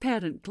more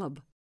Parent Club.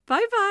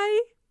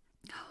 Bye-bye.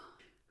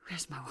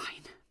 Where's my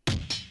wine?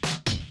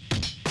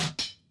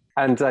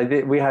 And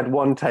we had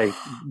one take.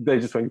 They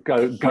just went,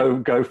 go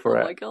for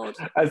it. Oh, my God.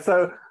 And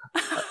so...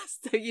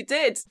 So you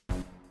did.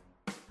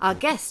 Our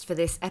guest for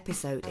this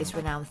episode is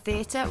renowned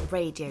theatre,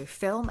 radio,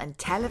 film and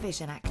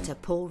television actor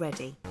Paul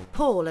Reddy.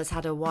 Paul has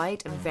had a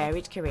wide and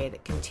varied career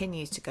that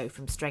continues to go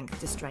from strength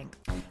to strength.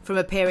 From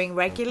appearing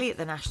regularly at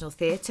the National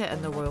Theatre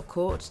and the Royal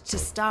Court to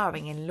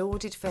starring in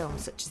lauded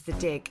films such as The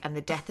Dig and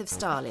The Death of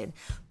Stalin,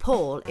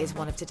 Paul is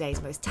one of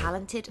today's most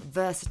talented,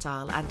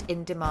 versatile and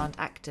in-demand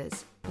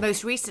actors.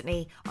 Most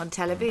recently on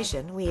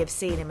television, we have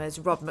seen him as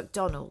Rob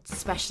MacDonald,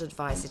 special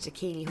advisor to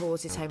Keeley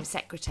Hawes' Home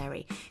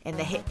Secretary in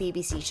the hit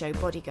BBC show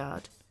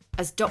Bodyguard,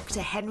 as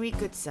Dr. Henry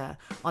Goodsir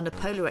on a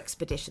polar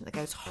expedition that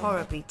goes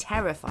horribly,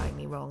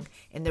 terrifyingly wrong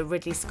in the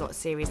Ridley Scott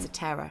series The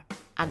Terror,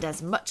 and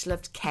as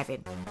much-loved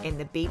Kevin in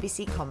the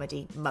BBC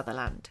comedy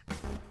Motherland.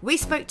 We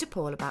spoke to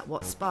Paul about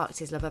what sparked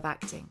his love of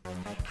acting,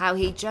 how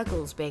he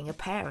juggles being a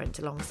parent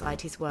alongside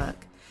his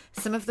work,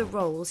 some of the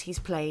roles he's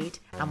played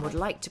and would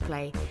like to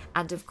play,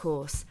 and of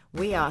course,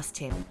 we asked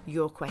him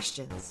your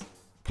questions.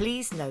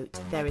 Please note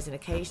there is an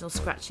occasional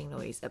scratching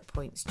noise at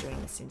points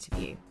during this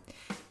interview.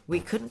 We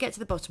couldn't get to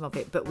the bottom of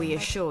it, but we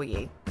assure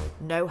you,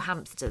 no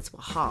hamsters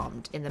were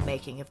harmed in the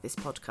making of this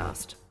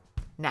podcast.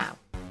 Now,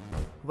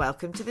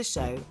 welcome to the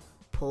show,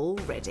 Paul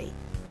Reddy.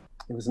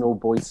 It was an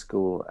all-boys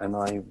school, and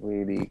I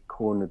really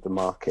cornered the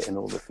market in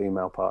all the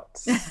female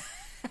parts.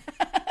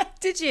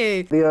 Did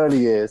you? The early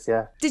years,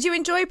 yeah. Did you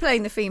enjoy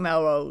playing the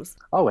female roles?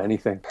 Oh,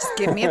 anything. Just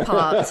give me a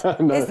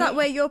part. No. Is that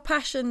where your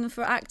passion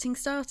for acting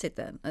started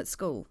then, at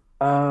school?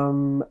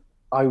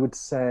 I would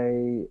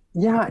say,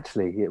 yeah,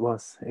 actually, it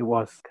was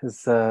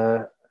because,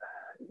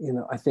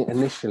 I think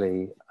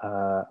initially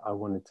I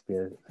wanted to be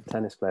a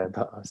tennis player,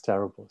 but I was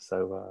terrible.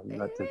 So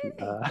that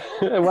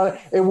didn't, well,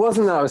 it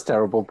wasn't that I was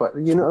terrible, but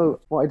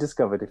what I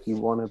discovered, if you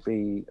want to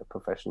be a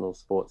professional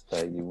sports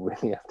player, you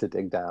really have to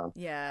dig down.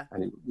 Yeah.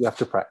 And you have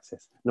to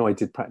practice. No, I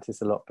did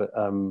practice a lot, but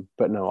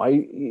no,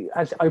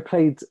 I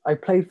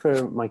played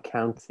for my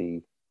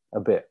county a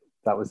bit.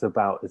 That was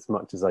about as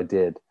much as I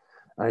did.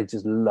 I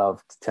just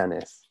loved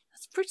tennis.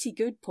 That's pretty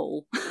good,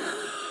 Paul.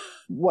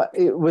 Well,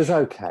 it was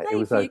okay. It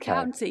was okay.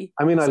 County.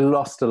 I mean, I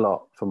lost a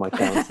lot for my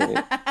county.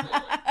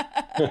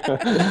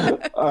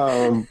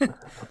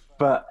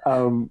 But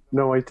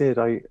no, I did.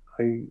 I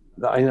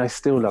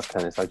still love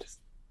tennis. I just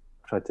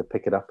tried to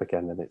pick it up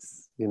again, and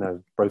it's, you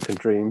know, broken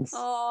dreams.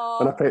 Oh.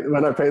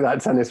 When I picked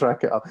that tennis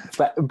racket up.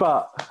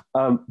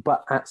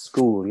 But at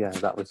school, yeah,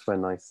 that was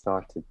when I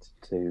started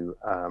to.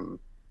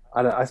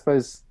 I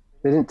suppose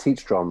they didn't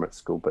teach drama at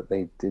school, but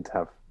they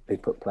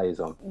put plays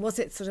on. Was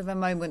it sort of a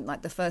moment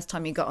like the first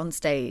time you got on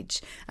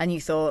stage and you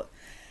thought,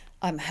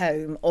 I'm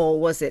home, or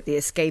was it the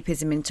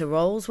escapism into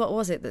roles? What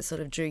was it that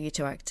sort of drew you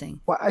to acting?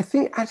 Well, I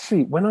think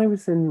actually when I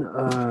was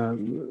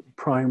in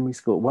primary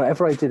school,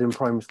 whatever I did in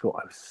primary school,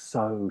 I was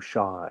so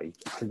shy.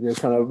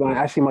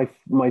 Actually,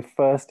 my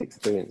first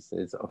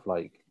experiences of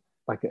my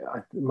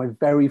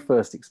very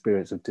first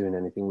experience of doing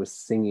anything was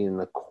singing in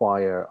the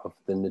choir of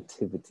the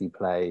nativity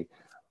play,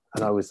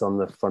 and I was on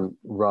the front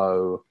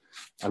row.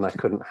 And I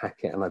couldn't hack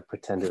it, and I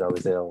pretended I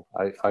was ill.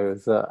 I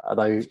was,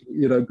 and I,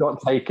 you know, got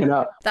taken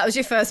up. That was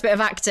your first bit of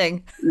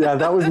acting. Yeah,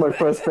 that was my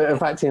first bit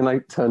of acting, and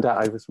I turned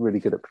out I was really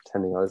good at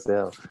pretending I was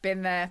ill.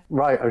 Been there.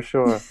 Right, I'm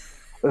sure.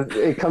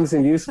 It comes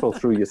in useful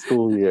through your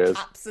school years.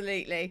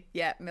 Absolutely,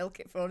 yeah. Milk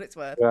it for all it's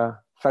worth. Yeah,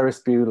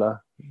 Ferris Bueller.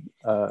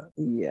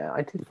 Yeah,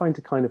 I did find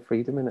a kind of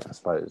freedom in it, I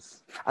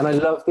suppose. And I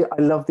love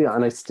the,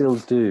 and I still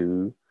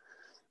do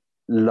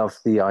love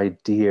the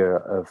idea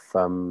of.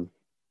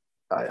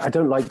 I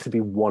don't like to be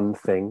one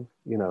thing,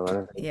 you know.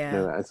 And yeah. You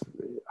know, I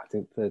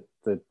think that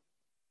the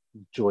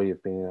joy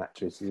of being an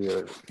actor is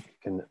you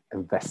can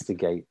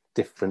investigate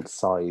different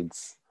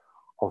sides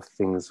of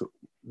things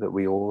that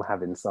we all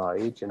have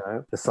inside. You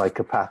know, the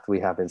psychopath we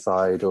have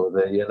inside, or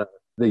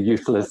the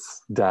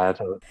useless dad.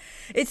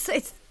 It's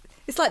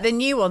like the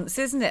nuance,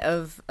 isn't it,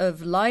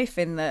 of life,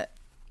 in that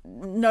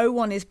no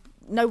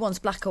one's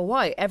black or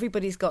white.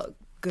 Everybody's got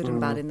good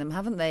and bad in them,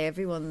 haven't they?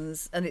 And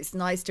it's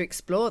nice to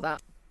explore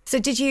that. So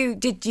did you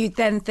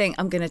then think,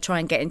 I'm going to try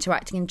and get into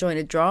acting and join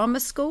a drama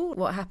school?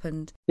 What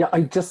happened? Yeah,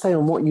 I just say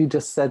on what you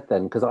just said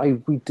then, because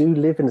we do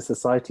live in a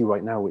society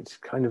right now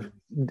which kind of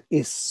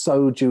is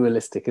so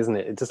dualistic, isn't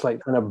it? It just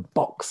like kind of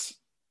box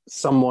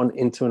someone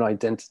into an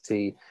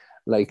identity,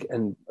 like,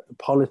 and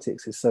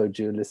politics is so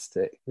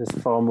dualistic. There's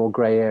far more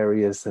grey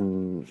areas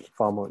and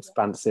far more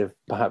expansive,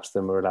 perhaps,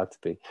 than we're allowed to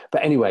be.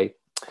 But anyway,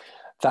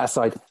 that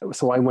aside,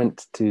 so I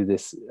went to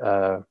this...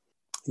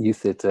 youth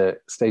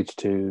theatre, stage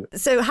 2.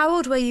 So how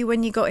old were you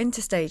when you got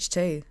into stage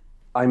 2?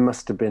 I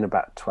must have been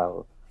about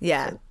 12.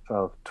 Yeah.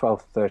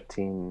 12,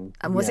 13.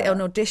 And was it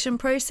an audition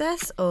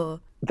process,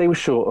 or? They were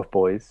short of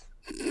boys.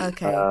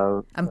 Okay.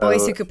 And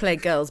boys who could play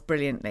girls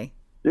brilliantly.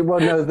 Well,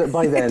 no,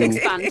 by then...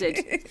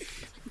 Expanded.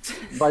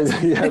 By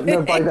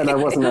then I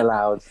wasn't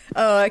allowed.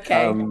 Oh,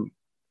 okay.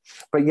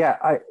 But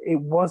yeah, it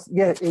was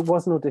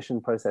an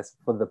audition process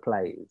for the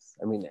plays.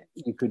 I mean,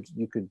 you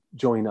could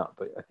join up,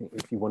 but I think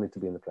if you wanted to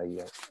be in the play,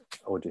 you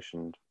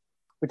auditioned,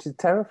 which is a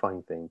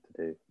terrifying thing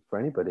to do for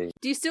anybody.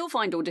 Do you still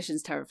find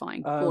auditions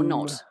terrifying, or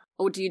not?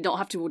 Or do you not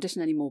have to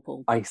audition anymore,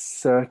 Paul? I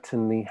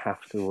certainly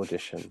have to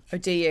audition. Oh,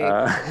 do you?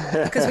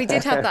 Because we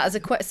did have that as a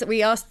question.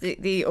 We asked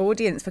the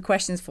audience for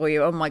questions for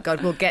you. Oh my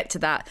God, we'll get to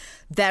that.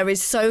 There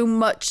is so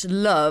much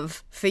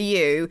love for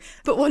you.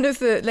 But one of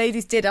the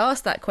ladies did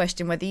ask that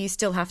question, whether you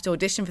still have to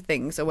audition for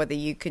things or whether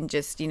you can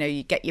just, you know,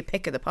 you get your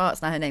pick of the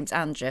parts. Now her name's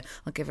Andrea.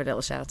 I'll give her a little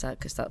shout out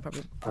because that'll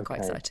probably be quite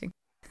exciting.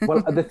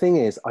 Well, the thing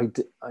is, I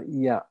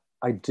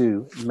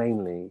do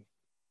mainly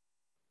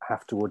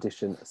have to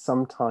audition.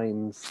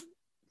 Sometimes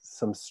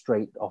some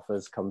straight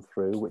offers come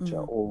through, which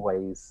are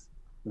always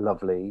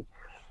lovely.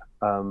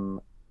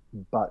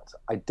 But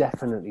I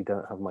definitely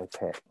don't have my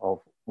pick of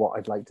what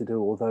I'd like to do,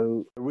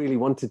 although I really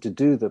wanted to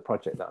do the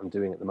project that I'm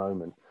doing at the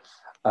moment,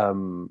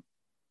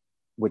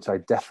 which I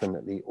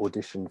definitely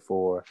auditioned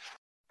for.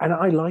 And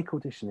I like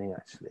auditioning,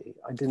 actually.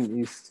 I didn't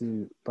used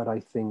to, but I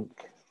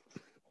think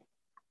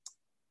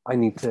I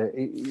need to,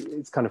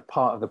 it's kind of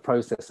part of the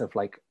process of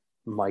like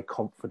my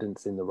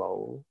confidence in the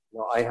role.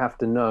 I have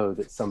to know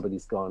that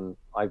somebody's gone,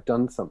 I've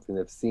done something,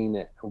 they've seen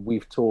it, and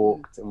we've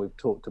talked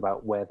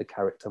about where the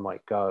character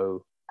might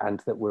go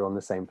and that we're on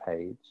the same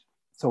page.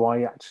 So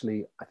I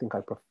think I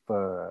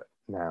prefer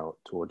now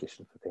to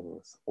audition for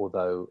things,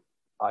 although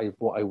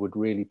what I would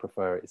really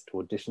prefer is to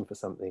audition for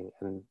something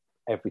and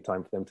every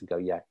time for them to go,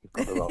 yeah, you've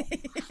got the role.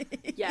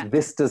 Yeah.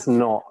 This does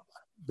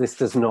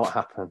not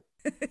happen.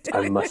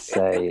 I must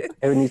say,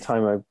 every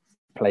time I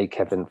play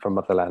Kevin from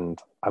Motherland,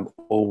 I'm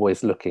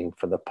always looking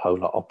for the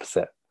polar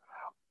opposite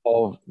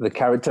of the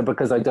character,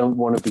 because I don't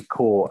want to be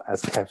caught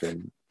as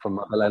Kevin from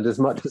Motherland as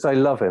much as I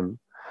love him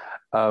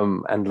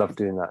and love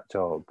doing that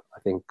job. I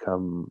think,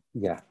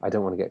 I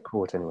don't want to get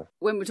caught anyway.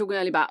 When we were talking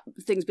earlier about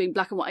things being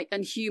black and white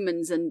and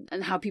humans and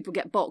how people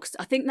get boxed,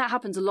 I think that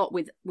happens a lot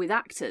with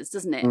actors,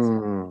 doesn't it?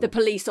 The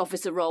police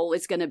officer role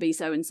is going to be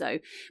so-and-so.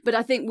 But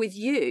I think with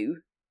you,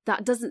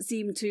 that doesn't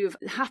seem to have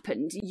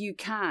happened. You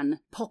can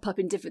pop up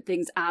in different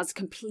things as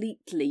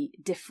completely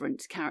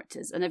different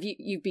characters. And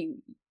you've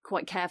been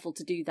quite careful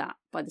to do that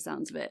by the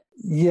sounds of it.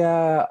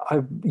 Yeah,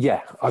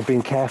 I've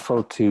been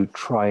careful to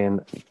try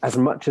and, as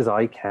much as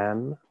I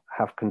can,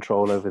 have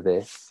control over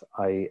this.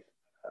 I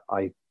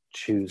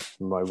choose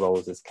my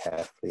roles as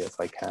carefully as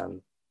I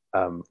can,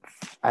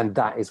 and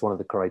that is one of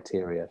the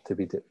criteria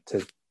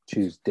to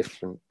choose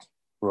different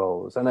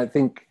roles. And I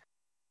think,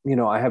 you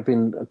know, I have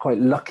been quite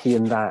lucky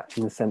in that,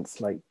 in the sense,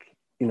 like,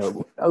 you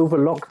know, over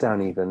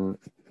lockdown even,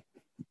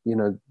 you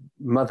know,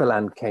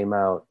 Motherland came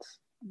out,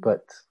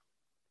 but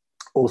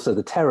also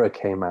The Terror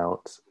came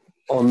out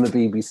on the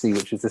BBC,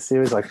 which is a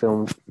series I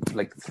filmed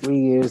like 3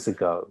 years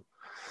ago,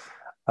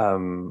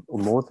 or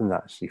more than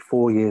that, actually,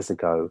 4 years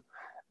ago.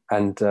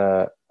 And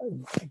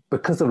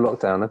because of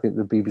lockdown, I think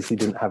the BBC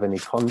didn't have any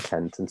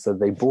content. And so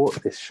they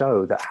bought this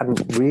show that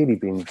hadn't really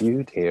been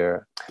viewed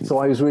here. So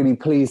I was really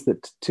pleased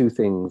that two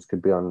things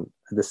could be on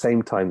at the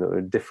same time that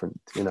were different,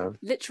 you know.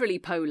 Literally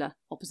polar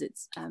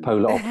opposites.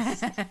 Polar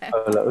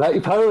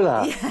opposites.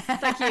 Polar. Yeah.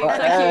 Thank you.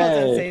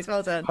 Hey. Thank you.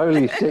 Well done.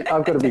 Holy shit,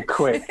 I've got to be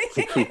quick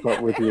to keep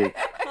up with you.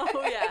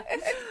 Oh, yeah.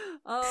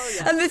 Oh,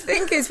 yeah. And the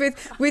thing is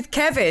with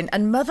Kevin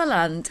and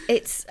Motherland,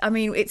 it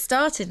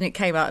started and it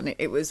came out and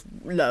it was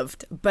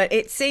loved, but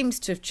it seems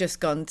to have just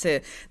gone to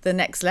the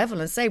next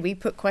level. And say we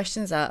put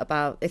questions out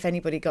about if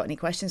anybody got any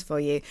questions for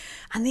you,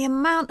 and the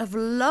amount of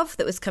love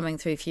that was coming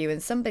through for you.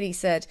 And somebody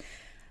said,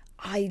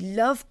 I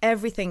love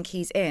everything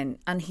he's in,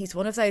 and he's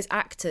one of those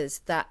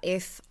actors that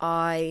if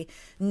I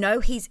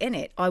know he's in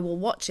it, I will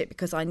watch it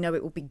because I know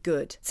it will be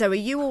good. So are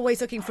you always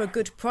looking for a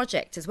good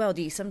project as well?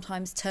 Do you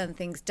sometimes turn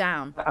things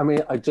down? I mean,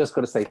 I just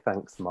got to say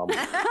thanks, Mum.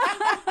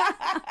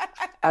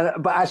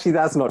 But actually,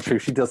 that's not true.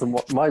 She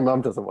doesn't. My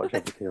mum doesn't watch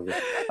everything of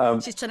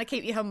it. She's trying to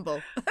keep you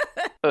humble.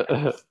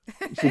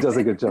 She does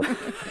a good job.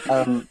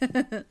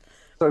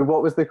 So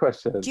what was the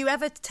question? Do you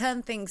ever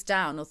turn things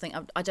down or think,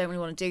 I don't really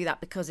want to do that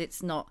because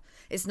it's not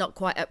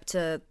quite up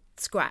to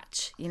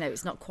scratch? You know,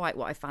 it's not quite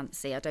what I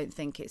fancy. I don't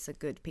think it's a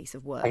good piece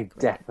of work. I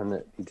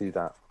definitely do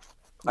that.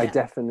 Yeah. I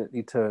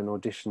definitely turn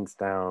auditions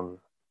down,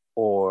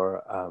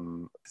 or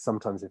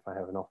sometimes if I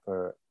have an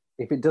offer,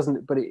 if it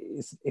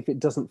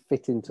doesn't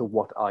fit into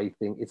what I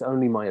think, it's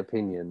only my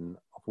opinion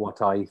of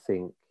what I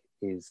think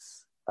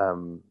is.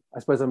 I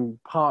suppose I'm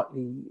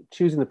partly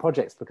choosing the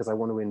projects because I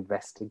want to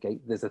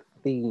investigate. There's a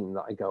theme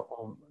that I go,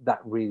 oh,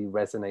 that really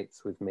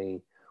resonates with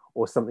me,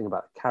 or something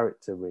about the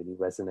character really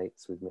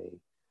resonates with me.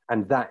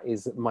 And that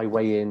is my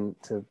way in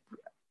to,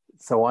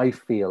 so I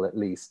feel, at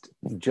least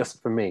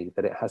just for me,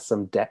 that it has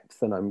some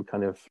depth, and I'm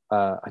kind of,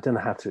 I don't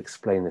know how to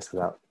explain this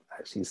without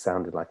actually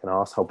sounded like an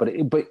asshole, but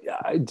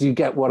do you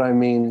get what I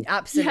mean?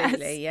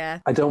 Absolutely. Yes. Yeah.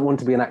 I don't want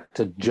to be an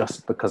actor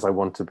just because I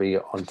want to be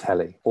on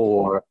telly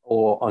or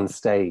on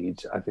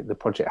stage. I think the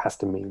project has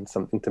to mean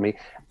something to me,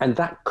 and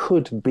that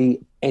could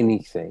be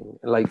anything.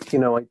 Like, you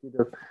know, I did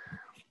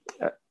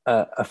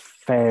a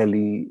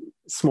fairly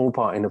small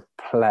part in a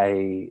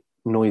play,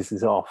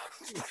 Noises Off,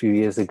 a few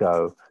years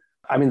ago.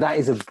 I mean, that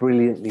is a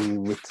brilliantly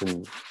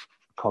written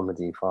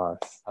comedy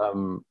farce.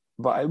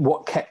 But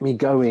what kept me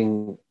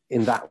going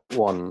in that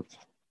one,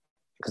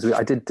 because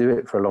I did do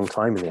it for a long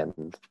time in the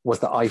end, was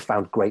that I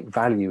found great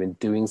value in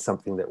doing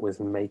something that was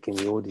making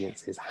the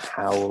audiences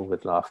howl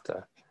with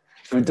laughter.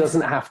 So it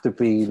doesn't have to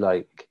be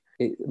like,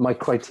 my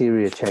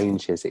criteria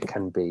changes. It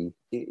can be.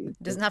 It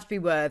doesn't have to be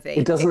worthy.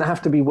 It doesn't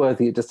have to be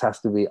worthy. It just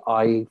has to be,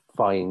 I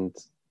find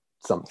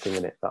something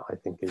in it that I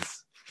think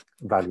is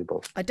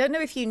valuable. I don't know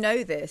if you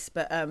know this,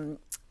 but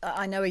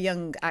I know a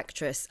young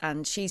actress,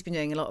 and she's been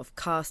doing a lot of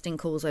casting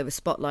calls over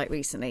Spotlight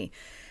recently.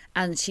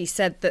 And she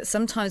said that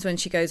sometimes when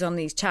she goes on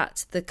these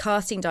chats, the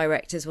casting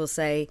directors will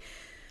say,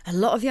 a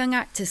lot of young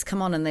actors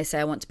come on and they say,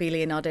 I want to be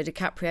Leonardo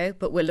DiCaprio,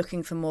 but we're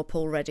looking for more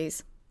Paul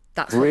Ruddys.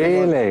 That's what we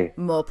want.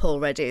 More Paul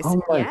Ruddys.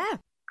 Oh my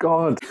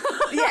God.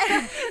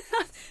 Yeah.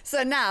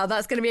 So now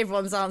that's going to be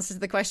everyone's answer to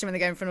the question when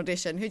they're going for an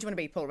audition. Who do you want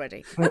to be, Paul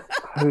Ruddy?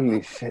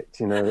 Holy shit,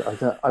 you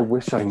know, I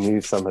wish I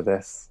knew some of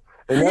this.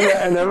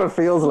 It never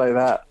feels like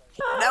that.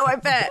 No, I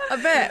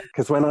bet.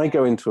 Because when I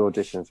go into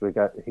auditions,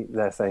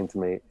 they're saying to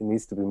me, it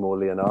needs to be more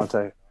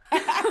Leonardo.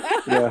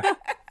 Yeah.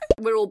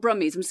 We're all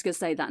Brummies. I'm just going to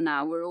say that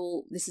now.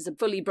 This is a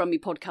fully Brummie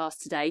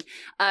podcast today.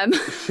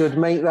 Should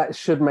make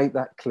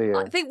that clear.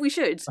 I think we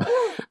should.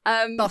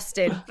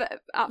 Boston.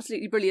 But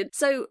absolutely brilliant.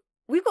 So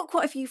we've got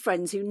quite a few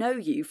friends who know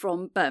you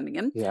from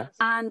Birmingham. Yes.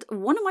 And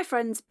one of my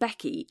friends,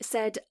 Becky,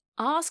 said,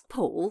 ask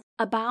Paul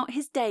about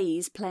his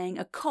days playing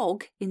a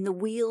cog in the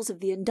wheels of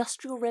the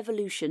Industrial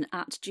Revolution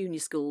at junior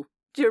school.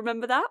 Do you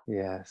remember that?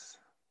 Yes.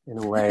 In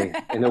a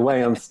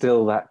way, I'm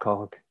still that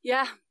cog.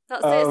 Yeah,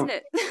 that's it, isn't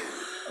it?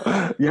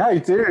 Yeah, I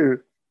do.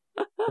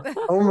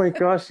 Oh my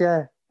gosh,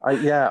 yeah.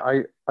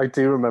 I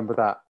do remember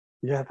that.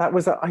 Yeah, that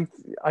was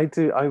I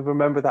do. I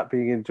remember that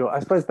being enjoyed. I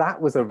suppose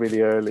that was a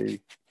really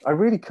early. I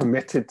really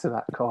committed to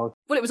that cog.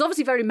 Well, it was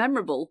obviously very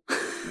memorable.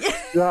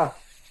 Yeah.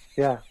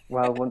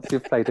 Well, once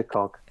you've played a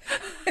cog,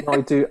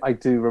 no, I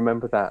do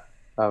remember that.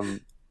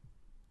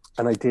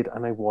 And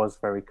I was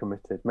very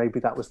committed. Maybe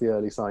that was the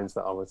early signs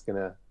that I was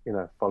gonna,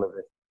 follow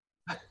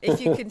it.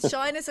 If you can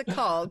shine as a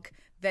cog,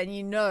 then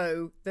you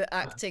know that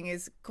acting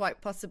is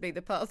quite possibly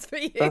the path for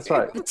you. That's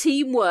right. The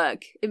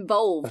teamwork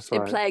involved That's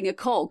right. in playing a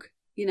cog,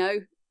 you know,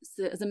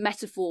 as a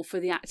metaphor for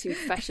the acting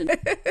profession.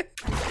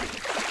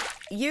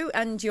 You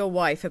and your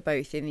wife are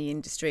both in the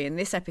industry, and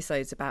this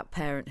episode's about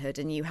parenthood,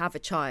 and you have a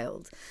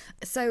child.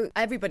 So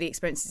everybody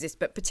experiences this,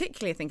 but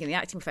particularly I think in the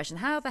acting profession,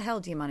 how the hell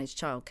do you manage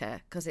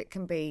childcare? Because it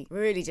can be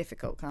really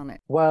difficult, can't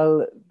it?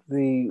 Well,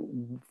 the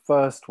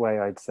first way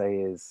I'd say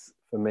is,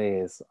 for me,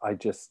 is I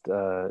just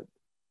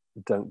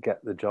don't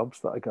get the jobs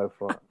that I go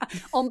for.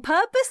 On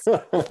purpose?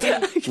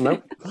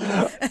 No.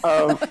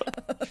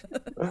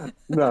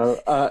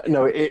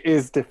 No, it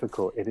is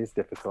difficult. It is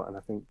difficult. And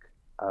I think,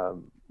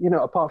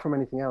 apart from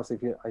anything else,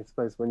 I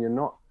suppose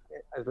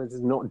it's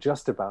not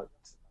just about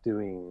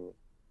doing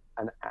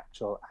an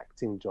actual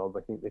acting job.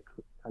 I think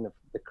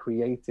the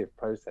creative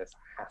process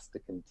has to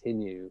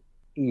continue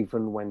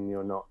even when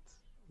you're not,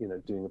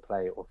 doing a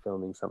play or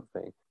filming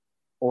something.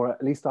 Or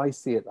at least I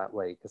see it that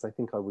way, because I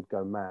think I would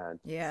go mad.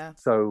 Yeah.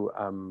 So,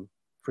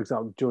 for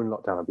example, during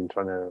lockdown, I've been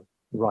trying to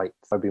write.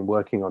 I've been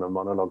working on a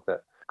monologue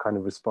that kind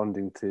of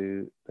responding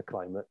to the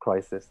climate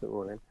crisis that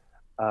we're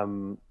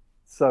in.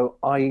 So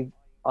I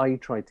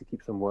tried to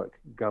keep some work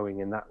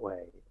going in that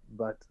way.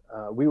 But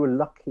we were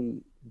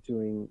lucky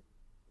during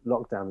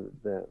lockdown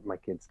that my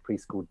kids'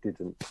 preschool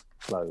didn't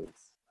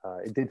close.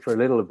 It did for a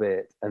little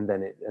bit, and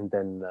then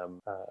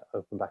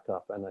opened back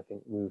up. And I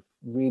think we were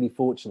really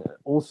fortunate,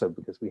 also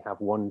because we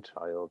have one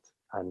child,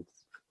 and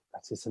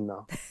that is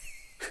enough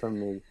for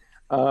me.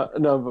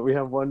 No, but we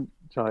have one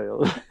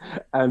child,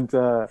 and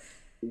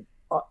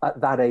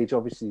at that age,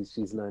 obviously,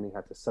 she's learning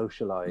how to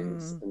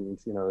socialize. And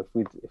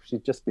if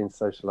she'd just been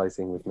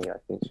socializing with me, I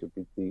think she'd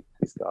be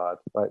deeply scarred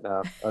right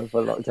now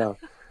for lockdown.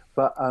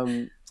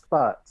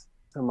 But.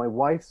 So my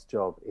wife's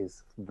job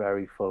is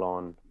very full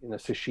on,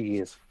 so she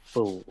is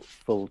full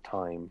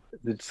time.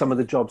 Some of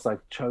the jobs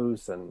I've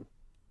chosen,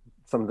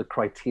 some of the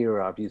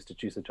criteria I've used to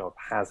choose a job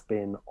has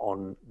been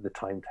on the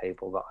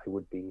timetable that I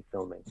would be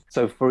filming.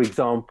 So for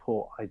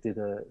example, I did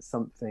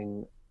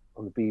something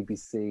on the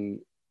BBC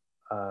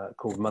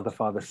called Mother,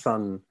 Father,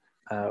 Son,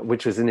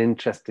 which was an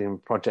interesting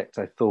project,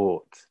 I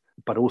thought,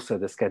 but also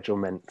the schedule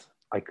meant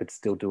I could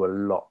still do a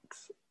lot.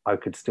 I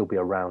could still be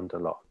around a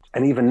lot.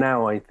 And even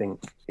now, I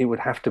think it would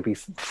have to be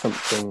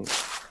something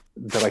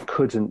that I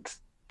couldn't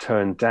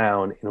turn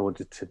down in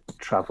order to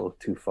travel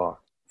too far.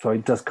 So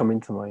it does come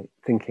into my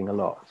thinking a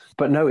lot.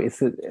 But no,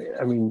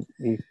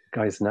 you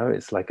guys know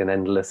it's like an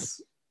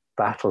endless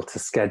battle to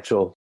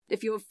schedule.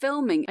 If you're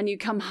filming and you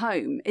come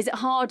home, is it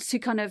hard to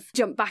kind of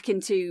jump back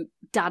into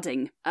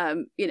dadding?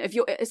 If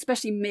you're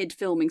especially mid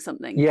filming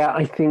something. Yeah,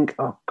 I think.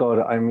 Oh God,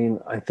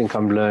 I think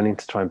I'm learning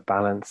to try and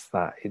balance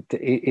that. It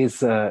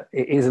is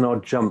an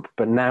odd jump,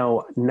 but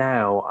now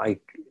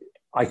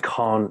I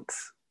can't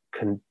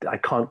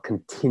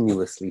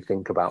continuously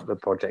think about the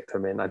project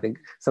I'm in. I think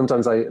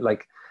sometimes I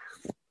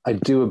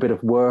do a bit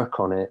of work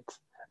on it,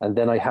 and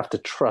then I have to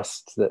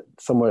trust that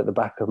somewhere at the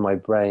back of my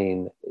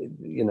brain,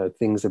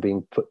 things are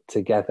being put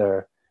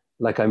together.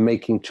 Like I'm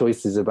making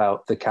choices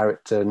about the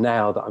character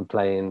now that I'm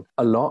playing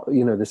a lot.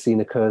 The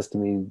scene occurs to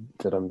me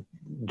that I'm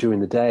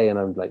during the day, and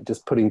I'm like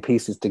just putting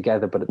pieces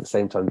together. But at the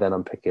same time, then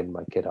I'm picking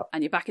my kid up.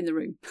 And you're back in the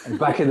room. I'm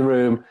back in the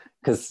room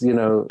because,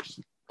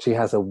 she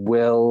has a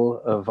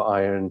will of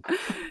iron.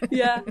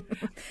 Yeah.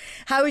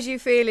 How would you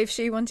feel if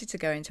she wanted to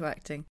go into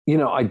acting?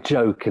 I would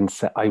joke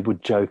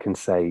and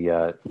say,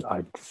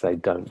 I'd say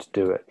don't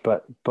do it.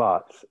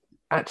 But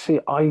actually,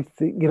 I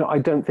think, I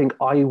don't think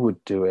I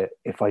would do it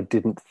if I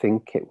didn't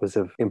think it was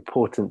of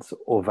importance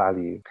or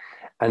value.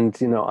 And,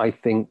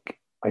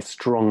 I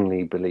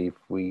strongly believe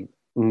we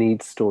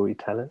need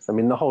storytellers.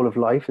 The whole of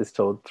life is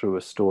told through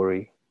a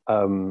story,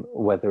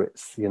 whether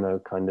it's,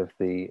 kind of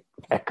the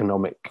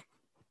economic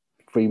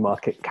free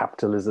market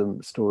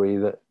capitalism story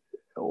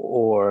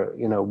or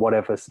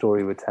whatever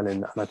story we're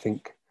telling. And I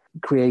think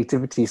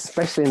creativity,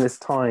 especially in this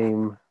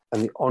time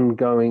and the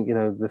ongoing,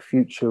 the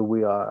future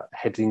we are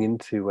heading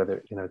into,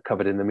 whether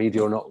covered in the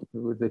media or not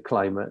with the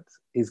climate,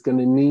 is going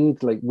to need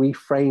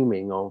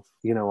reframing of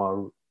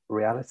our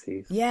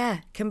realities. Yeah,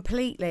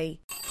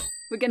 completely.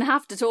 We're going to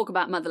have to talk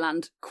about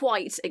Motherland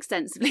quite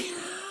extensively.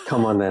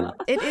 Come on then.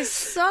 It is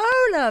so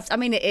loved.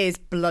 It is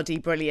bloody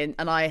brilliant,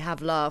 and I have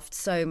laughed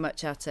so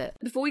much at it.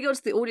 Before we go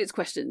to the audience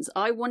questions,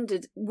 I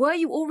wondered, were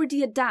you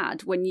already a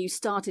dad when you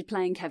started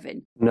playing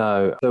Kevin?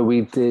 No. So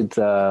we did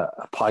a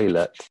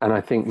pilot, and I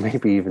think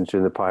maybe even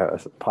during the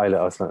pilot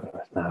I was like,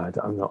 no,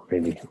 I'm not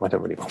really, I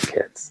don't really want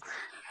kids.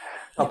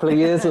 A couple of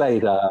years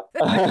later,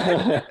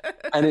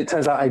 and it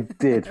turns out I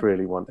did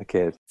really want a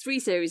kid. 3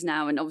 series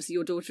now, and obviously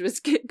your daughter has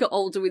got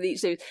older with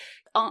each series.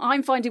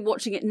 I'm finding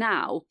watching it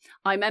now,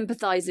 I'm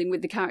empathising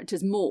with the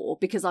characters more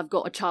because I've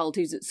got a child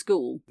who's at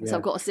school. So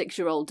I've got a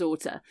 6-year-old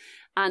daughter,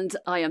 and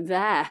I am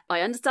there. I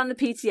understand the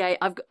PTA,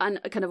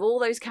 and kind of all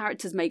those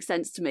characters make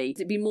sense to me.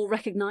 It'd be more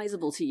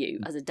recognisable to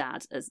you as a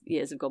dad as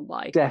years have gone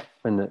by.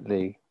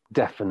 Definitely.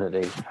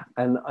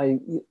 And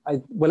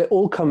well, it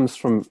all comes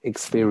from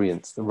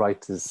experience. The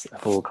writers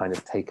have all kind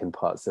of taken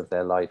parts of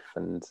their life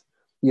and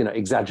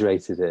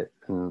exaggerated it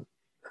and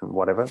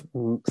whatever.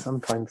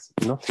 Sometimes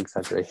not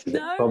exaggerated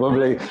it,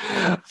 probably.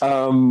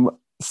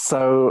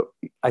 So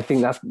I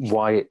think that's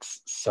why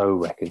it's so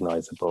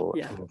recognisable.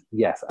 Yeah.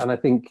 Yes, and I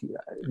think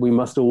we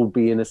must all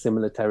be in a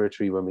similar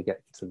territory when we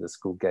get to the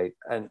school gate,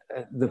 and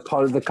the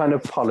kind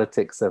of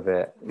politics of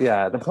it.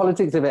 Yeah, the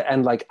politics of it,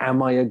 and like,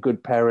 am I a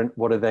good parent?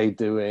 What are they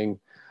doing?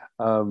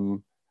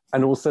 And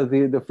also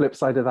the flip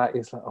side of that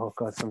is like, oh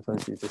God,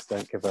 sometimes you just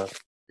don't give a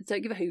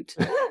hoot.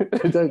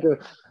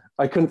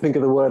 I couldn't think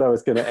of the word I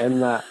was going to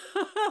end that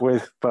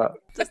with, but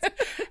just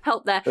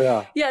help there.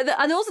 Yeah,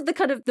 and also the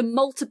kind of the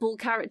multiple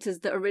characters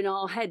that are in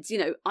our heads.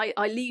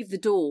 I leave the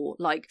door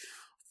like,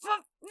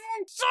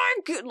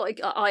 like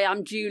I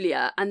am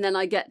Julia, and then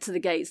I get to the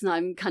gates and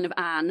I'm kind of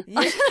Anne.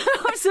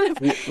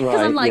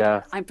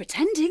 I'm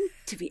pretending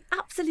to be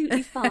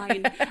absolutely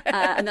fine,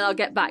 and then I'll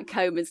get back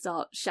home and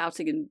start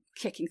shouting and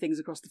kicking things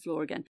across the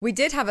floor again. We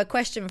did have a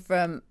question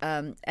from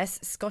S.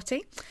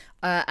 Scotty,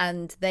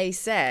 and they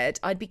said,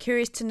 I'd be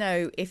curious to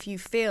know if you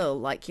feel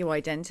like you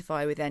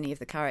identify with any of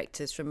the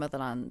characters from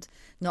Motherland,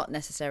 not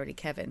necessarily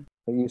Kevin.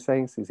 Are you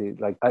saying, Susie,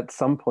 like at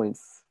some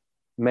points,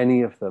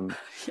 many of them,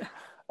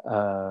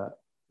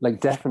 like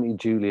definitely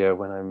Julia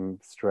when I'm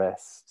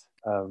stressed,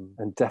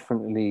 and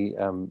definitely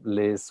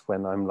Liz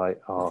when I'm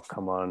like, oh,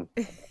 come on.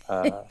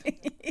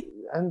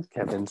 And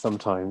Kevin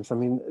sometimes. I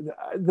mean,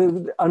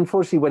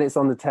 unfortunately, when it's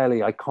on the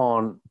telly, I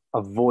can't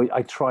avoid,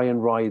 I try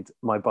and ride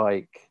my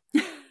bike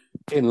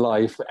in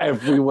life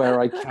everywhere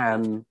I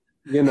can,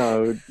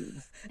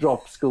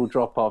 school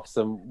drop-offs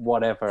and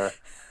whatever.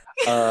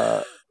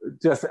 And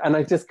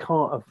I just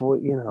can't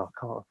avoid,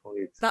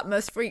 That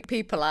must freak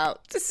people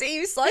out to see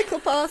you cycle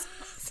past.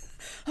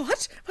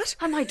 What?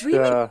 Am I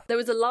dreaming? Yeah. There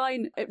was a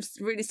line, it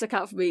really stuck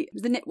out for me. It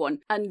was the knit one.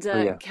 And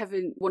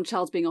Kevin, one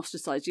child's being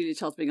ostracised, Julia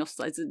Child's being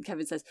ostracised, and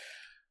Kevin says,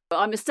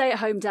 I'm a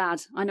stay-at-home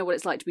dad. I know what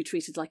it's like to be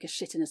treated like a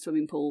shit in a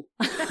swimming pool.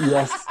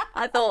 Yes.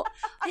 I thought,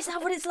 is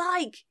that what it's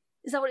like?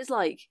 Is that what it's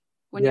like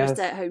when you're a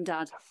stay-at-home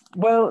dad?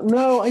 Well,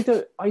 no, I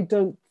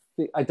don't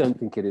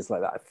think it is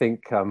like that.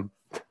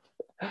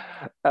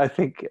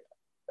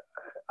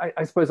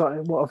 I suppose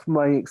what have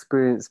my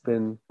experience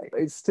been?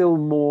 It's still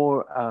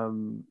more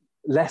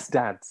less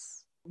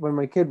dads. When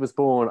my kid was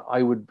born,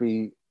 I would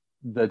be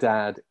the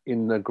dad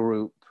in the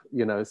group,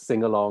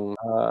 sing along,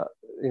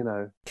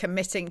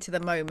 committing to the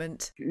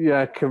moment.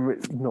 Yeah,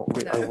 not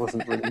really. I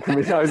wasn't really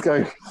committing. I was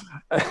going,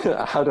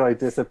 how do I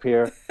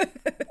disappear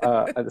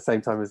at the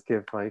same time as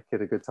give my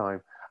kid a good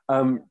time?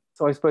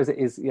 So I suppose it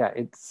is. Yeah,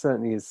 it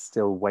certainly is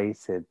still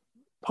weighted.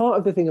 Part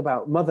of the thing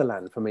about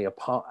Motherland for me,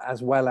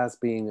 as well as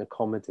being a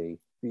comedy,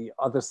 the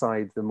other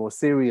side, the more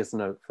serious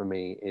note for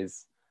me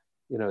is,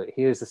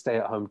 here's a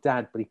stay-at-home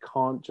dad, but he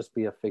can't just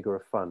be a figure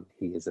of fun.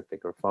 He is a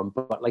figure of fun,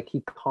 but like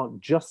he can't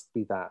just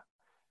be that,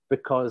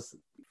 because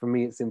for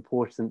me it's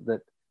important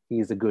that he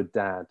is a good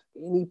dad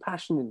and he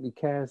passionately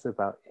cares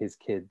about his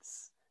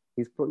kids.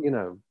 He's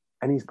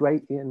and he's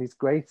great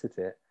at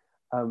it.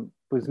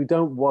 Because we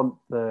don't want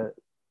the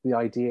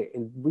idea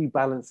in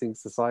rebalancing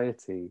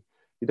society.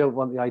 You don't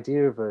want the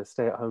idea of a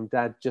stay-at-home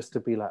dad just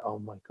to be like, oh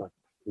my God,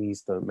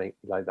 please don't make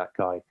me like that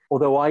guy.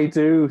 Although I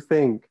do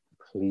think,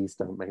 please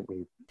don't make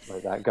me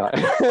like that guy.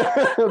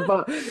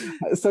 But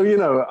so,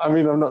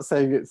 I'm not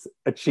saying it's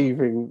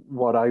achieving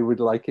what I would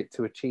like it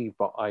to achieve,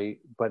 but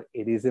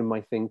it is in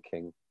my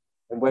thinking.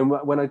 And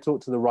when I talk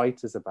to the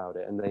writers about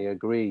it and they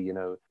agree,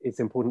 it's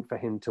important for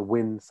him to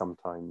win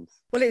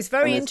sometimes. Well, it's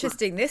very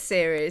interesting, this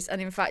series. And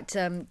in fact,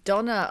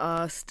 Donna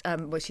asked,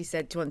 she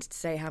said she wanted to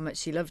say how much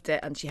she loved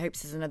it and she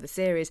hopes there's another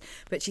series.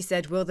 But she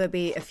said, will there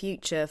be a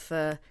future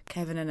for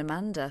Kevin and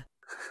Amanda?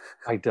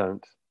 I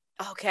don't.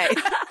 Okay.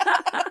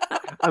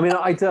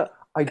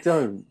 I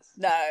don't.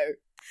 No.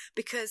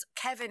 Because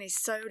Kevin is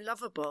so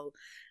lovable.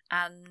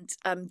 And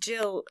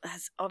Jill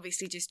has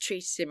obviously just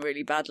treated him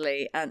really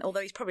badly. And although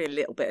he's probably a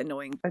little bit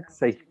annoying. I'd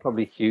say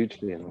probably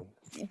hugely annoying.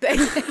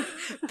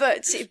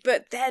 but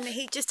then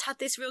he just had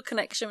this real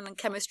connection and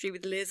chemistry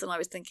with Liz. And I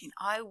was thinking,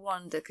 I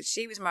wonder, because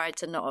she was married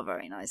to not a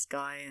very nice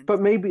guy.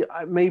 But maybe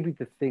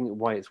the thing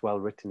why it's well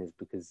written is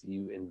because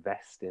you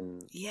invest in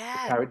the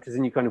characters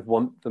and you kind of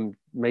want them,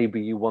 maybe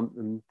you want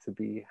them to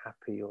be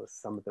happy, or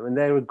some of them. And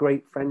they're a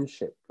great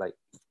friendship, like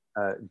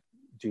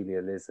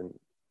Julia, Liz and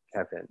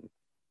Kevin.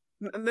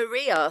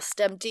 Marie asked,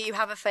 do you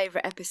have a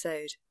favourite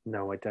episode?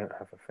 No, I don't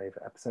have a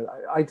favourite episode.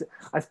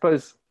 I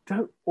suppose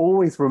don't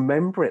always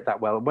remember it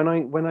that well.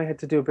 When I had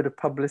to do a bit of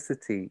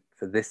publicity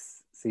for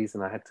this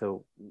season, I had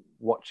to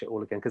watch it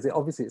all again because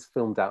obviously it's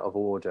filmed out of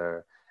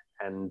order,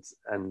 and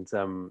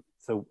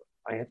so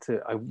I had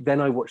to.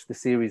 Then I watched the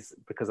series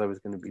because I was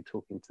going to be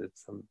talking to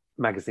some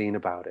magazine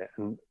about it,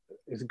 and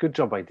it was a good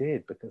job I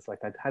did because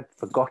I'd had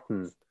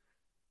forgotten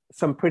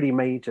some pretty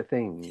major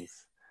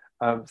things.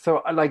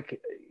 So I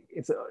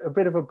it's a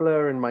bit of a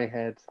blur in my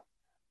head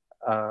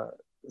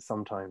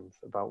sometimes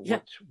about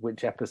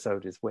which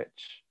episode is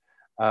which.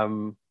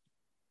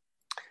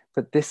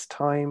 But this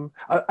time,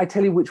 I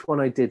tell you which one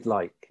I did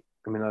like.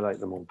 I mean, I like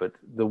them all, but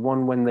the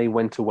one when they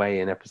went away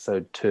in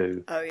episode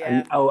 2. Oh,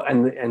 yeah.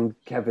 And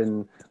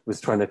Kevin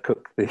was trying to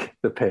cook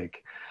the pig.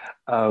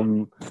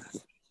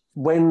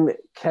 When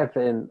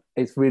Kevin,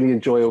 it's really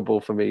enjoyable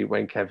for me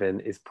when Kevin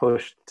is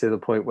pushed to the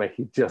point where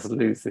he just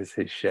loses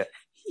his shit.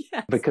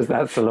 Yes. Because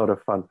that's a lot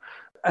of fun.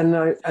 And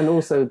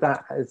also I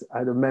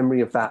had a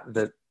memory of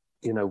that,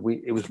 you know,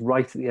 it was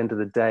right at the end of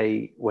the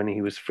day when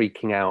he was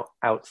freaking out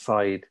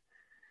outside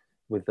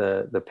with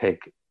the pig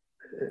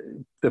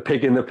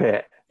in the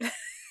pit.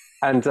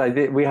 And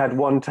we had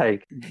one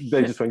take.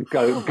 They just went,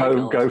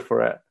 go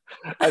for it.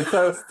 And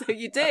so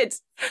you did.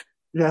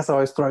 Yeah, so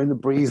I was throwing the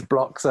breeze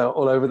blocks out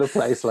all over the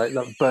place, like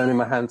burning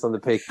my hands on the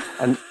pig,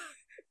 and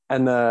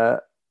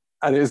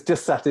it was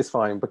just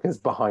satisfying because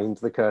behind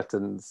the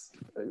curtains,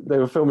 they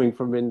were filming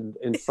from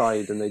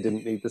inside and they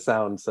didn't need the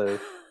sound, so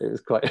it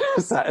was quite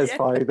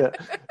satisfying that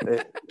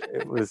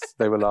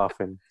they were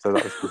laughing. So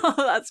that was good. Oh,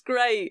 that's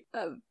great.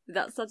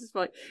 That's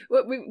satisfying.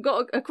 Well, we've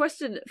got a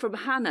question from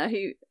Hannah,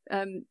 who,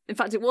 in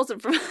fact, it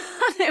wasn't from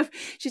Hannah.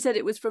 She said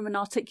it was from an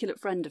articulate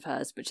friend of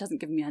hers, but she hasn't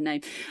given me her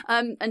name.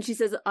 And she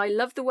says, "I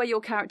love the way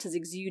your characters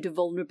exude a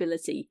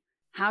vulnerability.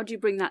 How do you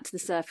bring that to the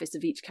surface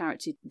of each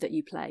character that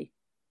you play?"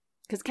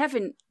 Because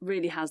Kevin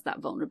really has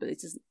that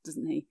vulnerability,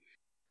 doesn't he?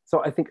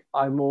 So I think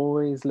I'm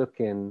always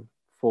looking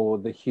for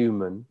the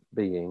human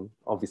being.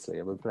 Obviously,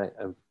 I'm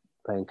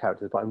playing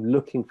characters, but I'm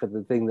looking for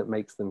the thing that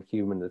makes them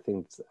human, the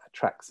thing that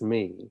attracts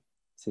me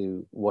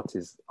to what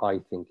I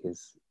think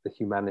is the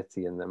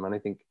humanity in them. And I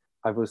think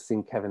I've always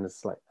seen Kevin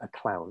as like a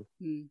clown,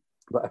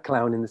 but a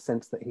clown in the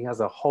sense that he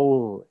has a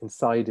hole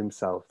inside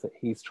himself that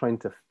he's trying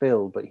to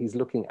fill, but he's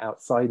looking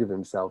outside of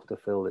himself to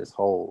fill this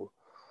hole.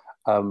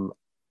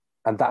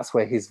 And that's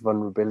where his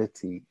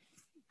vulnerability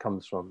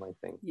comes from, I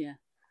think. Yeah.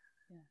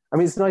 I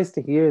mean, it's nice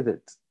to hear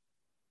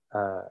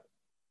that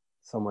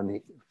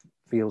someone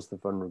feels the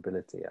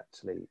vulnerability,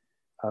 actually.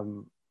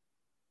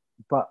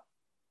 But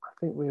I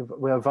think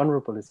we are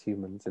vulnerable as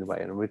humans in a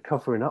way, and we're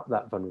covering up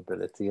that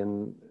vulnerability.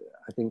 And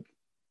I think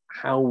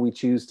how we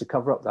choose to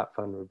cover up that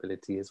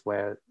vulnerability is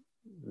where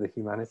the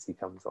humanity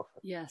comes off.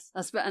 Yes.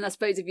 And I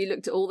suppose if you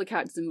looked at all the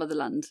characters in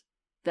Motherland,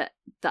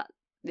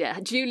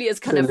 Julia's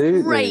kind Absolutely.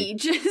 of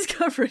rage is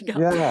covering up.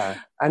 Yeah,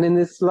 and in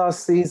this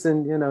last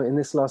season,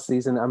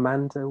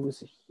 Amanda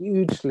was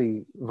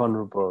hugely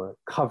vulnerable,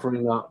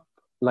 covering up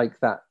like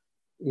that,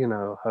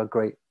 her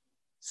great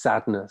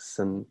sadness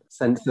and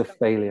sense of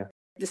failure.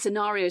 The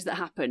scenarios that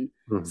happen,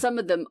 some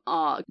of them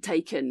are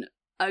taken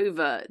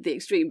over the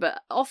extreme,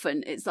 but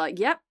often it's like,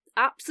 yep,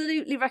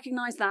 absolutely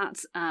recognise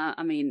that.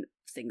 I mean,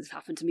 things have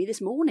happened to me this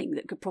morning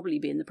that could probably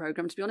be in the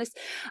programme, to be honest.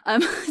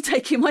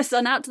 Taking my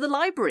son out to the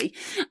library.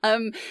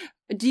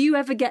 Do you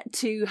ever get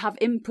to have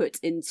input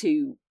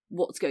into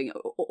what's going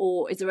on,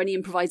 or is there any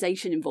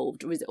improvisation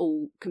involved, or is it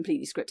all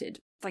completely scripted?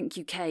 Thank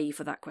you, Kay,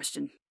 for that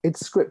question.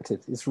 It's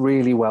scripted. It's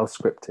really well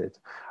scripted.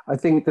 I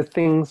think the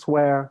things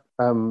where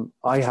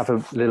I have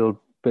a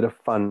little bit of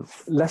fun,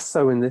 less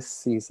so in this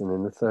season,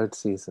 in the third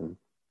season,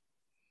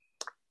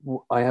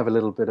 I have a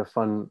little bit of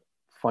fun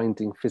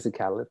finding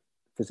physicality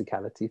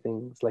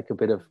things, like a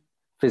bit of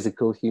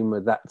physical humor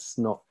that's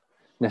not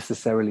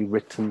necessarily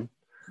written.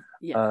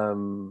 Yeah.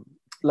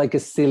 Like a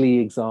silly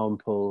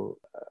example,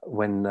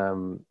 when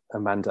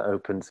Amanda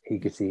opens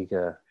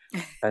Egotiga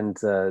and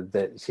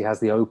that she has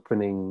the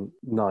opening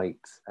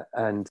night,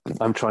 and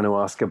I'm trying to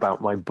ask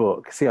about my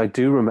book. See, I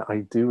do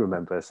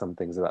remember some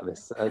things about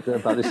this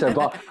show,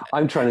 but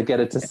I'm trying to get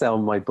her to sell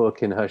my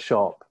book in her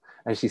shop,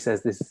 and she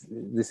says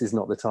this is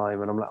not the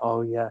time, and I'm like,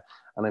 oh yeah,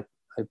 and I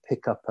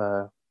pick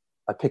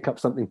up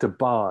something to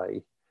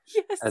buy.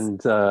 Yes.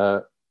 And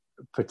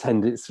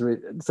pretend it's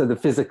so the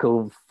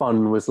physical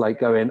fun was like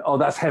going, oh,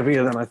 that's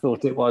heavier than I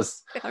thought it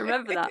was. I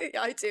remember that.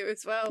 I do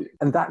as well.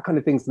 And that kind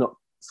of thing's not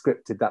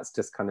scripted, that's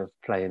just kind of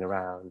playing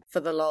around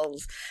for the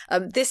lols.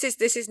 This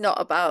is not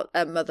about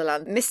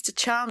Motherland. Mr.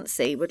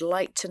 Chancey would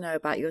like to know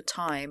about your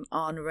time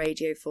on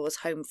Radio 4's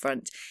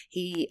Homefront.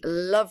 He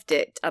loved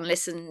it and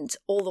listened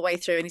all the way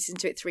through, and he's listened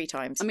to it 3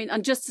 times. I mean,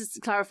 and just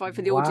to clarify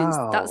for the audience,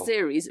 that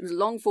series, it was a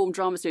long-form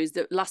drama series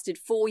that lasted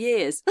 4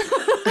 years.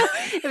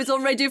 It was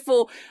on Radio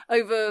 4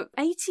 over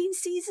 18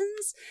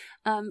 seasons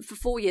for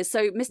 4 years.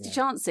 So, Mr.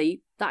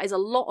 Chancey, that is a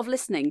lot of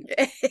listening.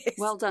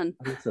 Well done.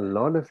 It's a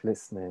lot of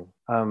listening.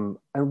 And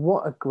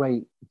what a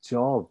great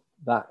job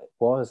that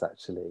was,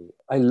 actually.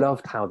 I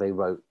loved how they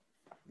wrote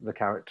the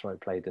character I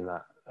played in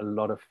that. A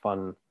lot of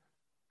fun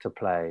to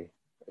play.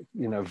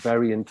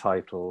 Very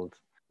entitled,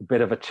 a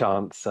bit of a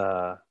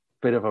chancer,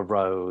 bit of a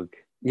rogue.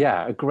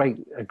 Yeah, a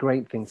great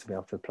thing to be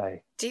able to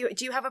play. Do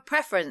you have a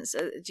preference?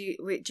 Do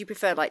you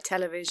prefer like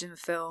television,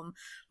 film,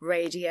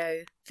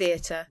 radio,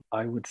 theatre?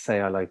 I would say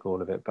I like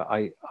all of it, but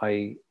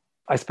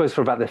I suppose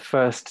for about the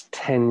first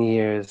 10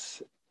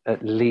 years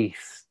at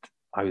least,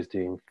 I was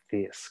doing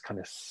this kind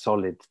of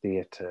solid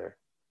theatre,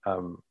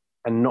 and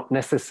not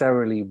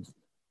necessarily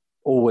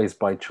always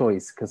by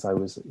choice, because I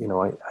was,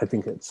 I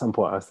think at some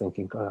point I was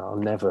thinking, God, I'll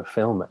never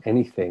film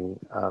anything.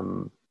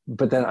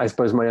 But then I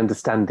suppose my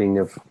understanding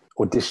of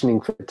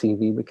auditioning for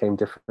TV became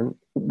different.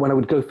 When I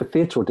would go for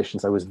theatre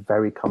auditions, I was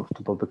very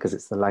comfortable because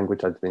it's the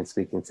language I'd been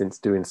speaking since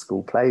doing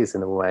school plays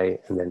in a way,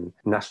 and then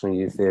National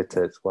Youth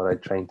Theatre, it's what I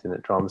trained in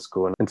at drama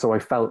school. And so I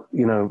felt,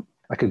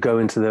 I could go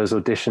into those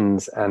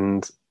auditions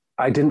and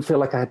I didn't feel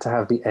like I had to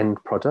have the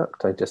end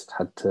product. I just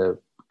had to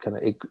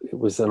it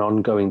was an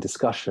ongoing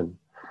discussion.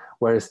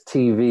 Whereas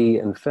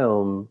TV and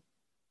film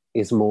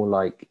is more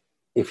like,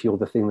 if you're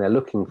the thing they're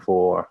looking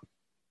for,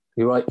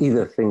 you're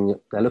either the thing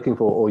they're looking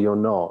for or you're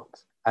not.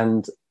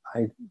 And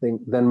I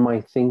think then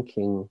my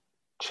thinking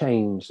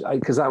changed,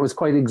 because that was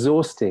quite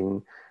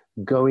exhausting,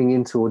 going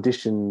into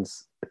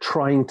auditions,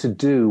 trying to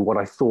do what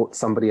I thought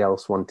somebody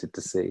else wanted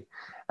to see.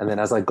 And then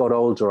as I got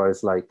older, I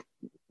was like,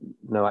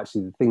 no,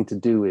 actually the thing to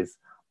do is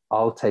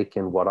I'll take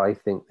in what I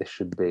think this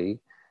should be.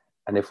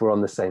 And if we're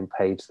on the same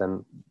page,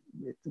 then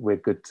we're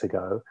good to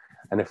go.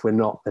 And if we're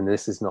not, then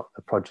this is not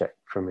the project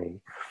for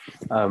me.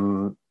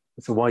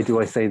 So why do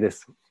I say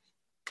this?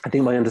 I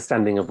think my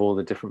understanding of all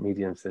the different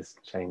mediums has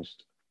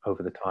changed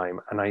over the time.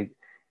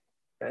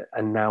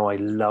 And now I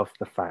love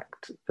the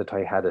fact that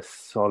I had a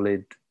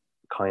solid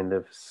kind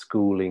of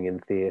schooling in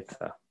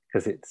theatre,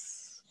 because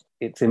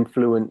it's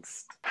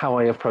influenced how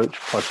I approach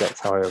projects,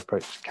 how I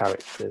approach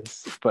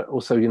characters. But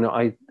also,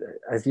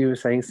 as you were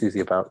saying, Susie,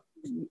 about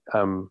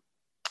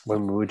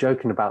when we were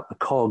joking about the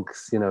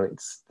cogs,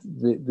 it's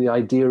the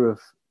idea of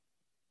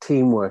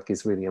teamwork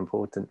is really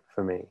important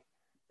for me.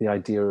 The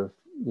idea of,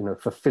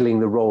 fulfilling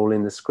the role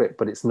in the script,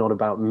 but it's not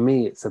about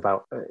me. It's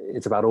about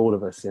all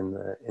of us in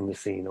the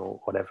scene or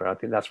whatever. I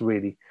think that's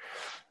really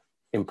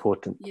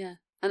important. Yeah.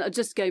 And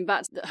just going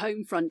back to the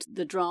Homefront,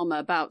 the drama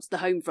about the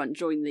Homefront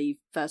during the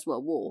First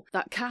World War,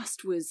 that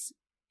cast was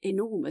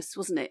enormous,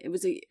 wasn't it? It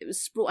was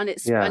sprawled, and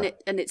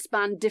it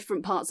spanned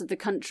different parts of the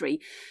country.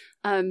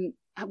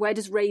 Where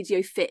does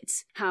radio fit?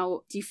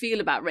 How do you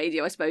feel about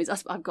radio? I suppose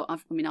I've got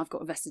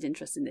a vested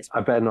interest in this.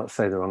 I better not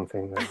say the wrong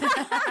thing, though.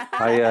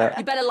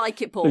 You better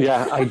like it, Paul.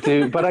 Yeah, I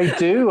do. But I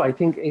do. I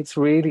think it's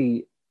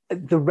really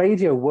the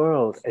radio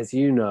world, as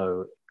you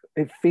know,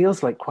 it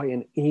feels like quite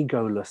an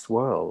egoless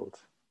world.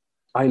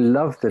 I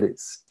love that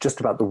it's just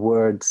about the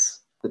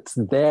words that's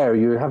there.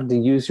 You have to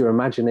use your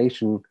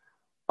imagination,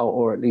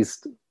 or at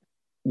least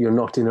you're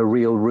not in a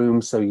real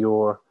room, so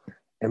you're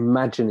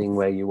imagining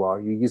where you are.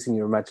 You're using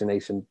your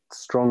imagination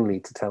strongly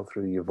to tell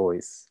through your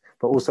voice.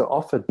 But also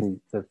often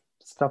the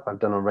stuff I've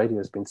done on radio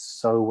has been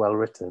so well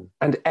written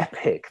and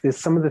epic. There's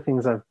some of the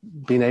things I've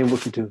been able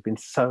to do have been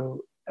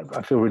so,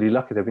 I feel really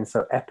lucky, they've been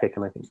so epic.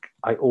 And I think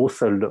I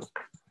also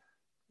look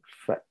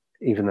for,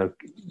 even though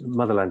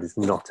Motherland is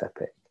not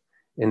epic,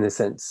 in the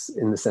sense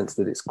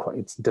that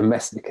it's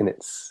domestic and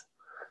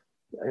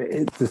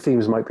the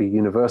themes might be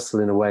universal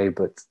in a way,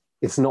 but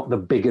it's not the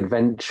big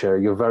adventure.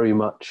 You're very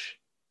much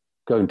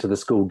going to the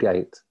school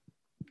gate,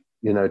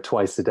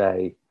 twice a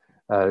day.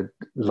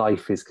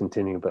 Life is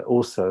continuing, but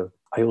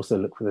I also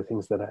look for the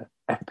things that are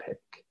epic.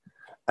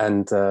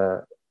 And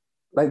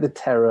like the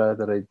Terror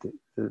that I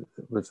did,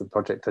 was a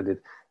project I did,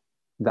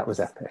 that was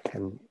epic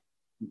and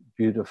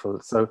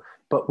beautiful. So,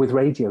 but with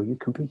radio, you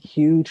can be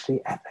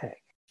hugely epic.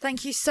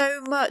 Thank you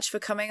so much for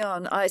coming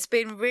on. It's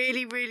been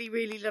really, really,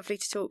 really lovely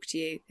to talk to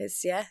you.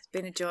 It's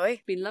been a joy.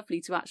 It's been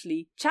lovely to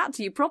actually chat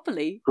to you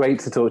properly. Great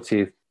to talk to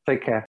you.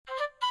 Take care.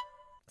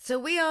 So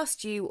we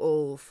asked you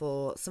all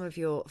for some of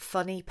your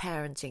funny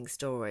parenting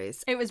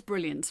stories. It was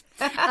brilliant.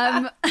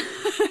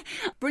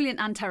 Brilliant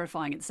and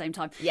terrifying at the same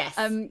time. Yes.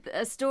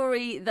 A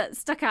story that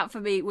stuck out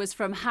for me was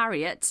from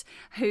Harriet,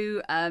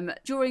 who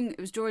during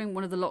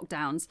one of the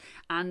lockdowns,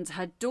 and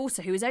her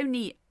daughter, who was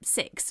only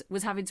 6,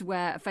 was having to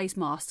wear a face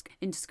mask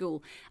into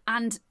school,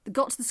 and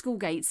got to the school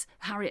gates.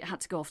 Harriet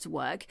had to go off to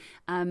work,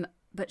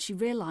 but she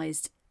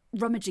realised,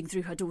 rummaging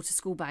through her daughter's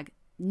school bag,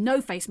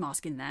 no face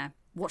mask in there.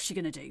 What's she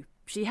going to do?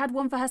 She had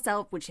one for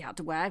herself, which she had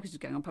to wear because she was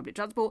going on public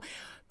transport,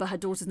 but her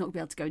daughter's not going to be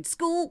able to go to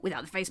school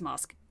without the face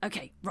mask.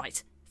 Okay,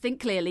 right. Think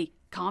clearly.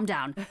 Calm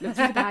down. Look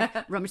through the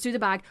bag. Rummage through the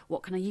bag.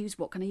 What can I use?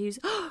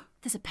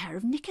 There's a pair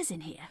of knickers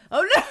in here.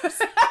 Oh, no.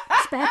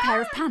 Spare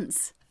pair of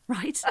pants.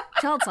 Right?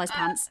 Child-sized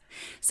pants.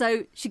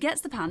 So she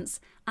gets the pants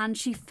and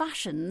she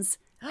fashions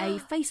a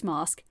face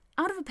mask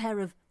out of a pair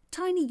of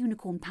tiny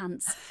unicorn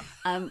pants,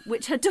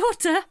 which her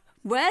daughter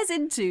wears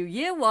into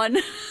year 1.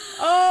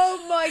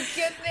 Oh my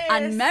goodness.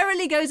 And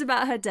merrily goes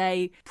about her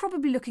day,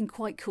 probably looking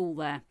quite cool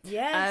there.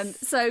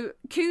 Yes. So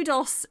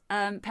kudos,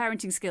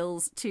 parenting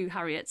skills to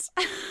Harriet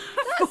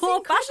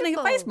for fashioning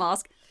a face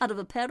mask out of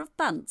a pair of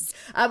pants.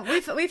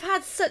 We've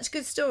had such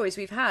good stories.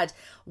 We've had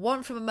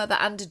one from a mother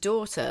and a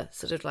daughter,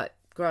 sort of like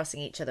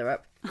grassing each other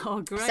up.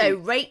 Oh, great. So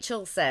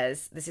Rachel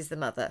says, this is the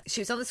mother,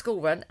 she was on the school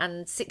run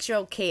and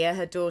 6-year-old Kia,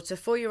 her daughter,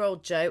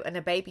 4-year-old Joe and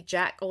her baby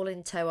Jack all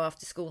in tow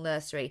after school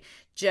nursery.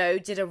 Joe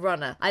did a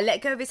runner. I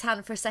let go of his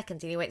hand for a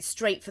second and he went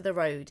straight for the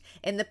road.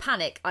 In the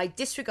panic, I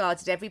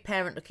disregarded every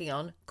parent looking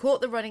on,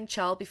 caught the running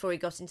child before he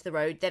got into the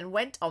road, then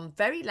went on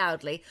very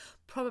loudly,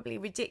 probably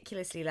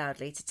ridiculously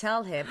loudly, to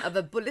tell him of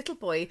a little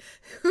boy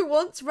who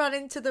once ran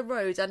into the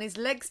road and his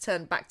legs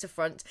turned back to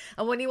front,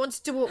 and when he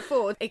wanted to walk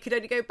forward, he could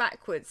only go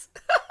backwards.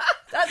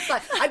 That's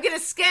like, I'm going to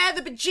scare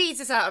the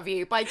bejesus out of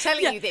you by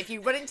telling you that if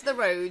you run into the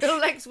road, your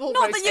legs will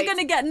Not rotate. that you're going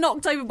to get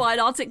knocked over by an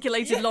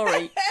articulated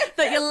lorry,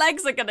 that your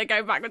legs are going to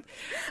go backwards.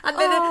 And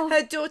then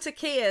her daughter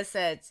Kia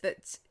said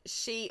that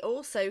she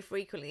also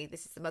frequently,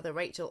 this is the mother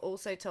Rachel,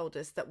 also told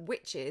us that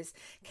witches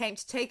came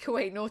to take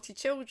away naughty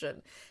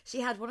children.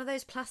 She had one of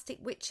those plastic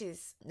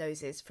witches'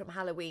 noses from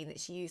Halloween that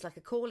she used like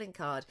a calling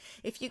card.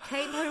 If you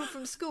came home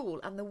from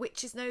school and the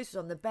witch's nose was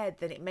on the bed,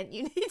 then it meant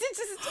you needed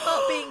to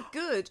start being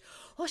good,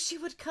 or she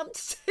would come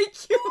to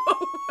take you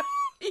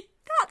away.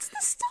 That's the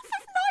stuff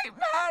of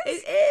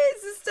nightmares. It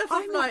is the stuff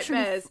of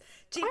nightmares.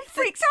 I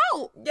freaked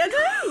out. Yeah,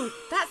 no,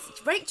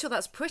 that's Rachel.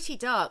 That's pretty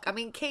dark. I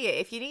mean, Kia,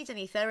 if you need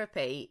any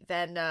therapy,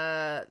 then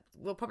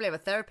we'll probably have a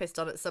therapist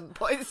on at some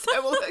point, so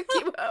we'll hook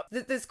you up.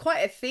 There's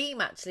quite a theme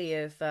actually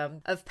of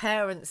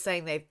parents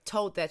saying they've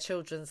told their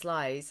children's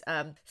lies.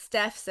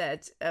 Steph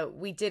said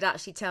we did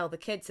actually tell the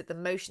kids that the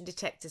motion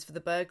detectors for the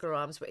burglar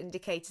alarms were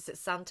indicators that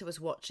Santa was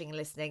watching and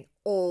listening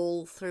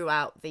all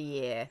throughout the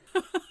year,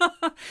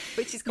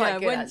 which is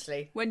quite good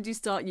actually. When do you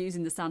start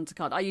using the Santa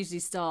card? I usually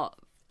start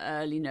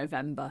early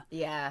November.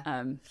 Yeah.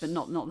 But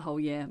not the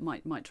whole year.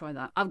 Might try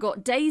that. I've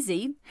got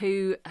Daisy,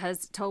 who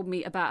has told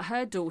me about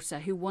her daughter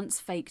who once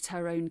faked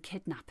her own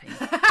kidnapping.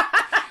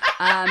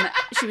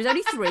 She was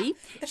only 3.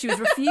 She was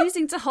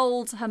refusing to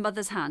hold her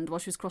mother's hand while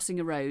she was crossing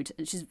a road,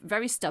 and she's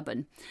very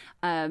stubborn,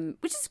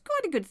 which is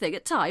quite a good thing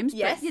at times,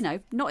 yes.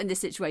 But, not in this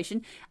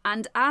situation.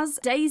 And as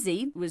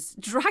Daisy was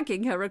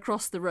dragging her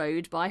across the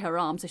road by her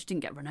arm so she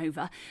didn't get run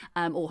over,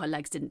 or her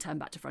legs didn't turn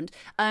back to front,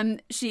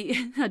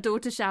 her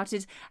daughter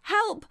shouted,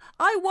 "Help!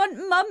 I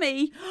want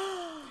mummy!"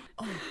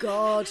 Oh,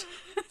 God.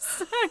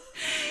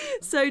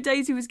 So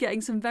Daisy was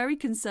getting some very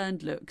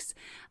concerned looks,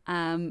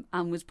 and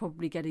was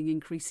probably getting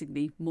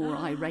increasingly more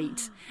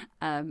irate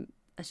as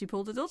she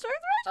pulled her daughter over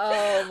the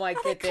edge. Oh, my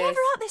goodness. They're clever,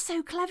 aren't they?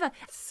 So clever.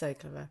 So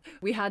clever.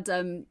 We had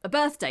a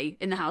birthday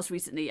in the house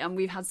recently, and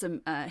we've had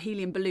some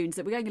helium balloons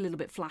that were going a little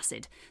bit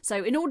flaccid.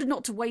 So in order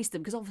not to waste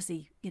them, because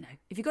obviously,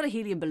 if you've got a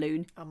helium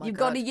balloon, you've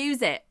got to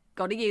use it.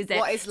 Got to use it.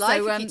 What is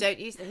life if you don't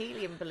use the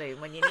helium balloon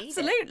when you need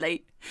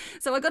absolutely.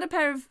 So I got a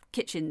pair of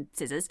kitchen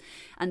scissors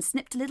and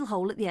snipped a little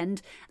hole at the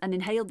end and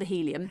inhaled the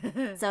helium.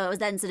 So I was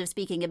then sort of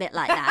speaking a bit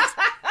like that.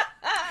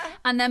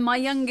 And then my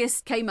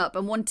youngest came up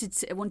and wanted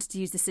to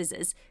use the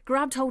scissors,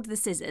 grabbed hold of the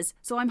scissors.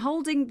 So I'm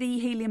holding the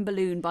helium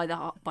balloon by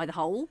the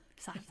hole.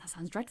 That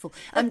sounds dreadful.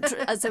 So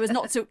as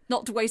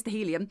not to waste the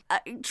helium.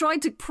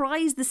 Tried to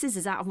prise the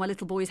scissors out of my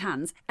little boy's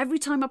hands. Every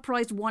time I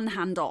prized one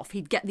hand off,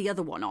 he'd get the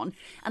other one on.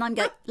 And I'm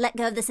going, let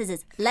go of the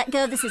scissors, let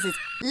go of the scissors,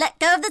 let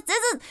go of the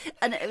scissors.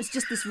 And it was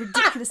just this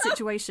ridiculous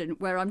situation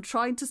where I'm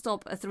trying to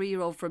stop a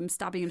 3-year-old from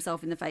stabbing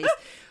himself in the face,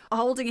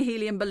 holding a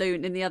helium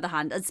balloon in the other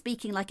hand and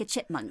speaking like a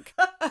chipmunk.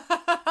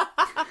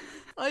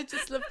 I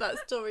just love that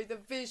story, the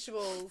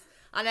visuals.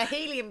 And a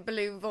helium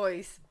balloon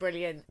voice,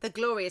 brilliant. The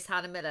glorious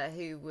Hannah Miller,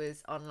 who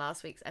was on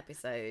last week's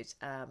episode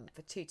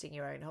for Tooting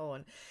Your Own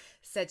Horn,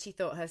 said she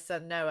thought her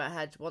son Noah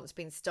had once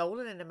been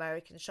stolen in an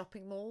American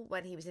shopping mall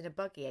when he was in a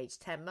buggy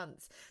aged 10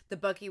 months. The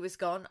buggy was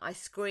gone. I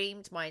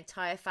screamed. My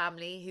entire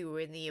family, who were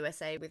in the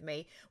USA with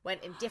me,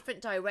 went in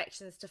different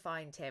directions to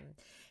find him.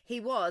 He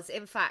was,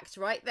 in fact,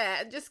 right there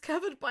and just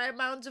covered by a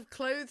mound of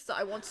clothes that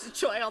I wanted to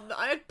try on that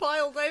I had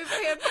piled over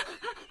him.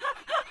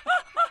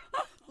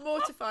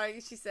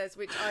 Mortifying, she says,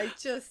 which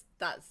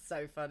that's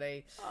so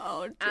funny.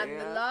 Oh, dear. And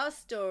the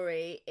last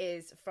story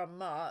is from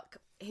Mark,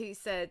 who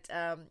said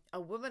a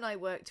woman I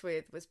worked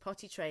with was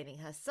potty training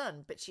her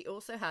son, but she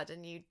also had a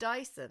new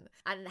Dyson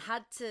and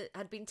had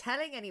been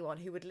telling anyone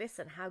who would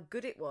listen how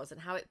good it was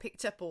and how it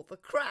picked up all the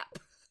crap.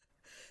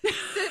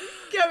 Then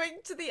going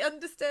to the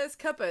understairs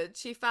cupboard,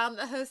 she found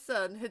that her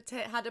son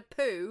had a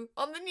poo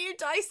on the new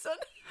Dyson.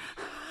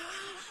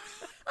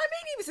 I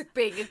mean, he was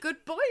being a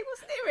good boy,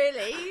 wasn't he,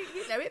 really?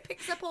 It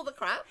picks up all the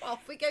crap.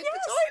 Off we go to the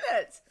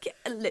toilet.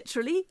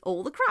 Literally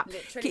all the crap.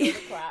 Literally all the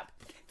crap.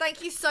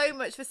 Thank you so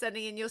much for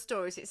sending in your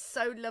stories. It's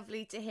so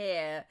lovely to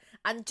hear.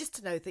 And just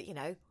to know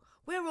that,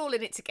 we're all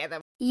in it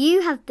together.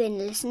 You have been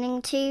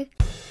listening to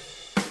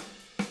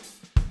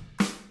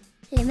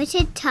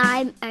Limited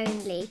Time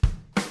Only.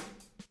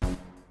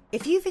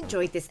 If you've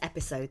enjoyed this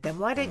episode, then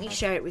why don't you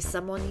share it with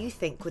someone you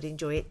think would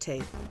enjoy it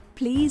too?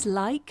 Please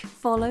like,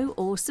 follow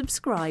or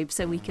subscribe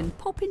so we can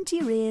pop into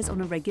your ears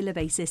on a regular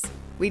basis.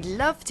 We'd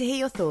love to hear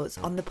your thoughts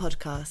on the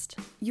podcast.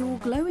 Your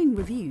glowing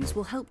reviews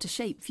will help to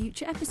shape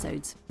future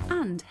episodes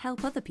and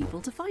help other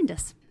people to find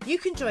us. You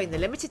can join the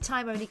Limited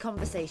Time Only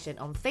conversation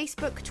on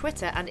Facebook,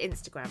 Twitter and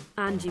Instagram.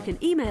 And you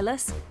can email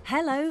us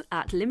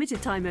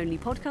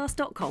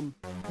hello@limitedtimeonlypodcast.com.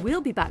 We'll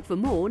be back for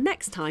more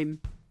next time.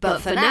 But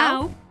for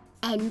now...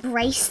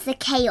 Embrace the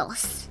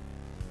chaos.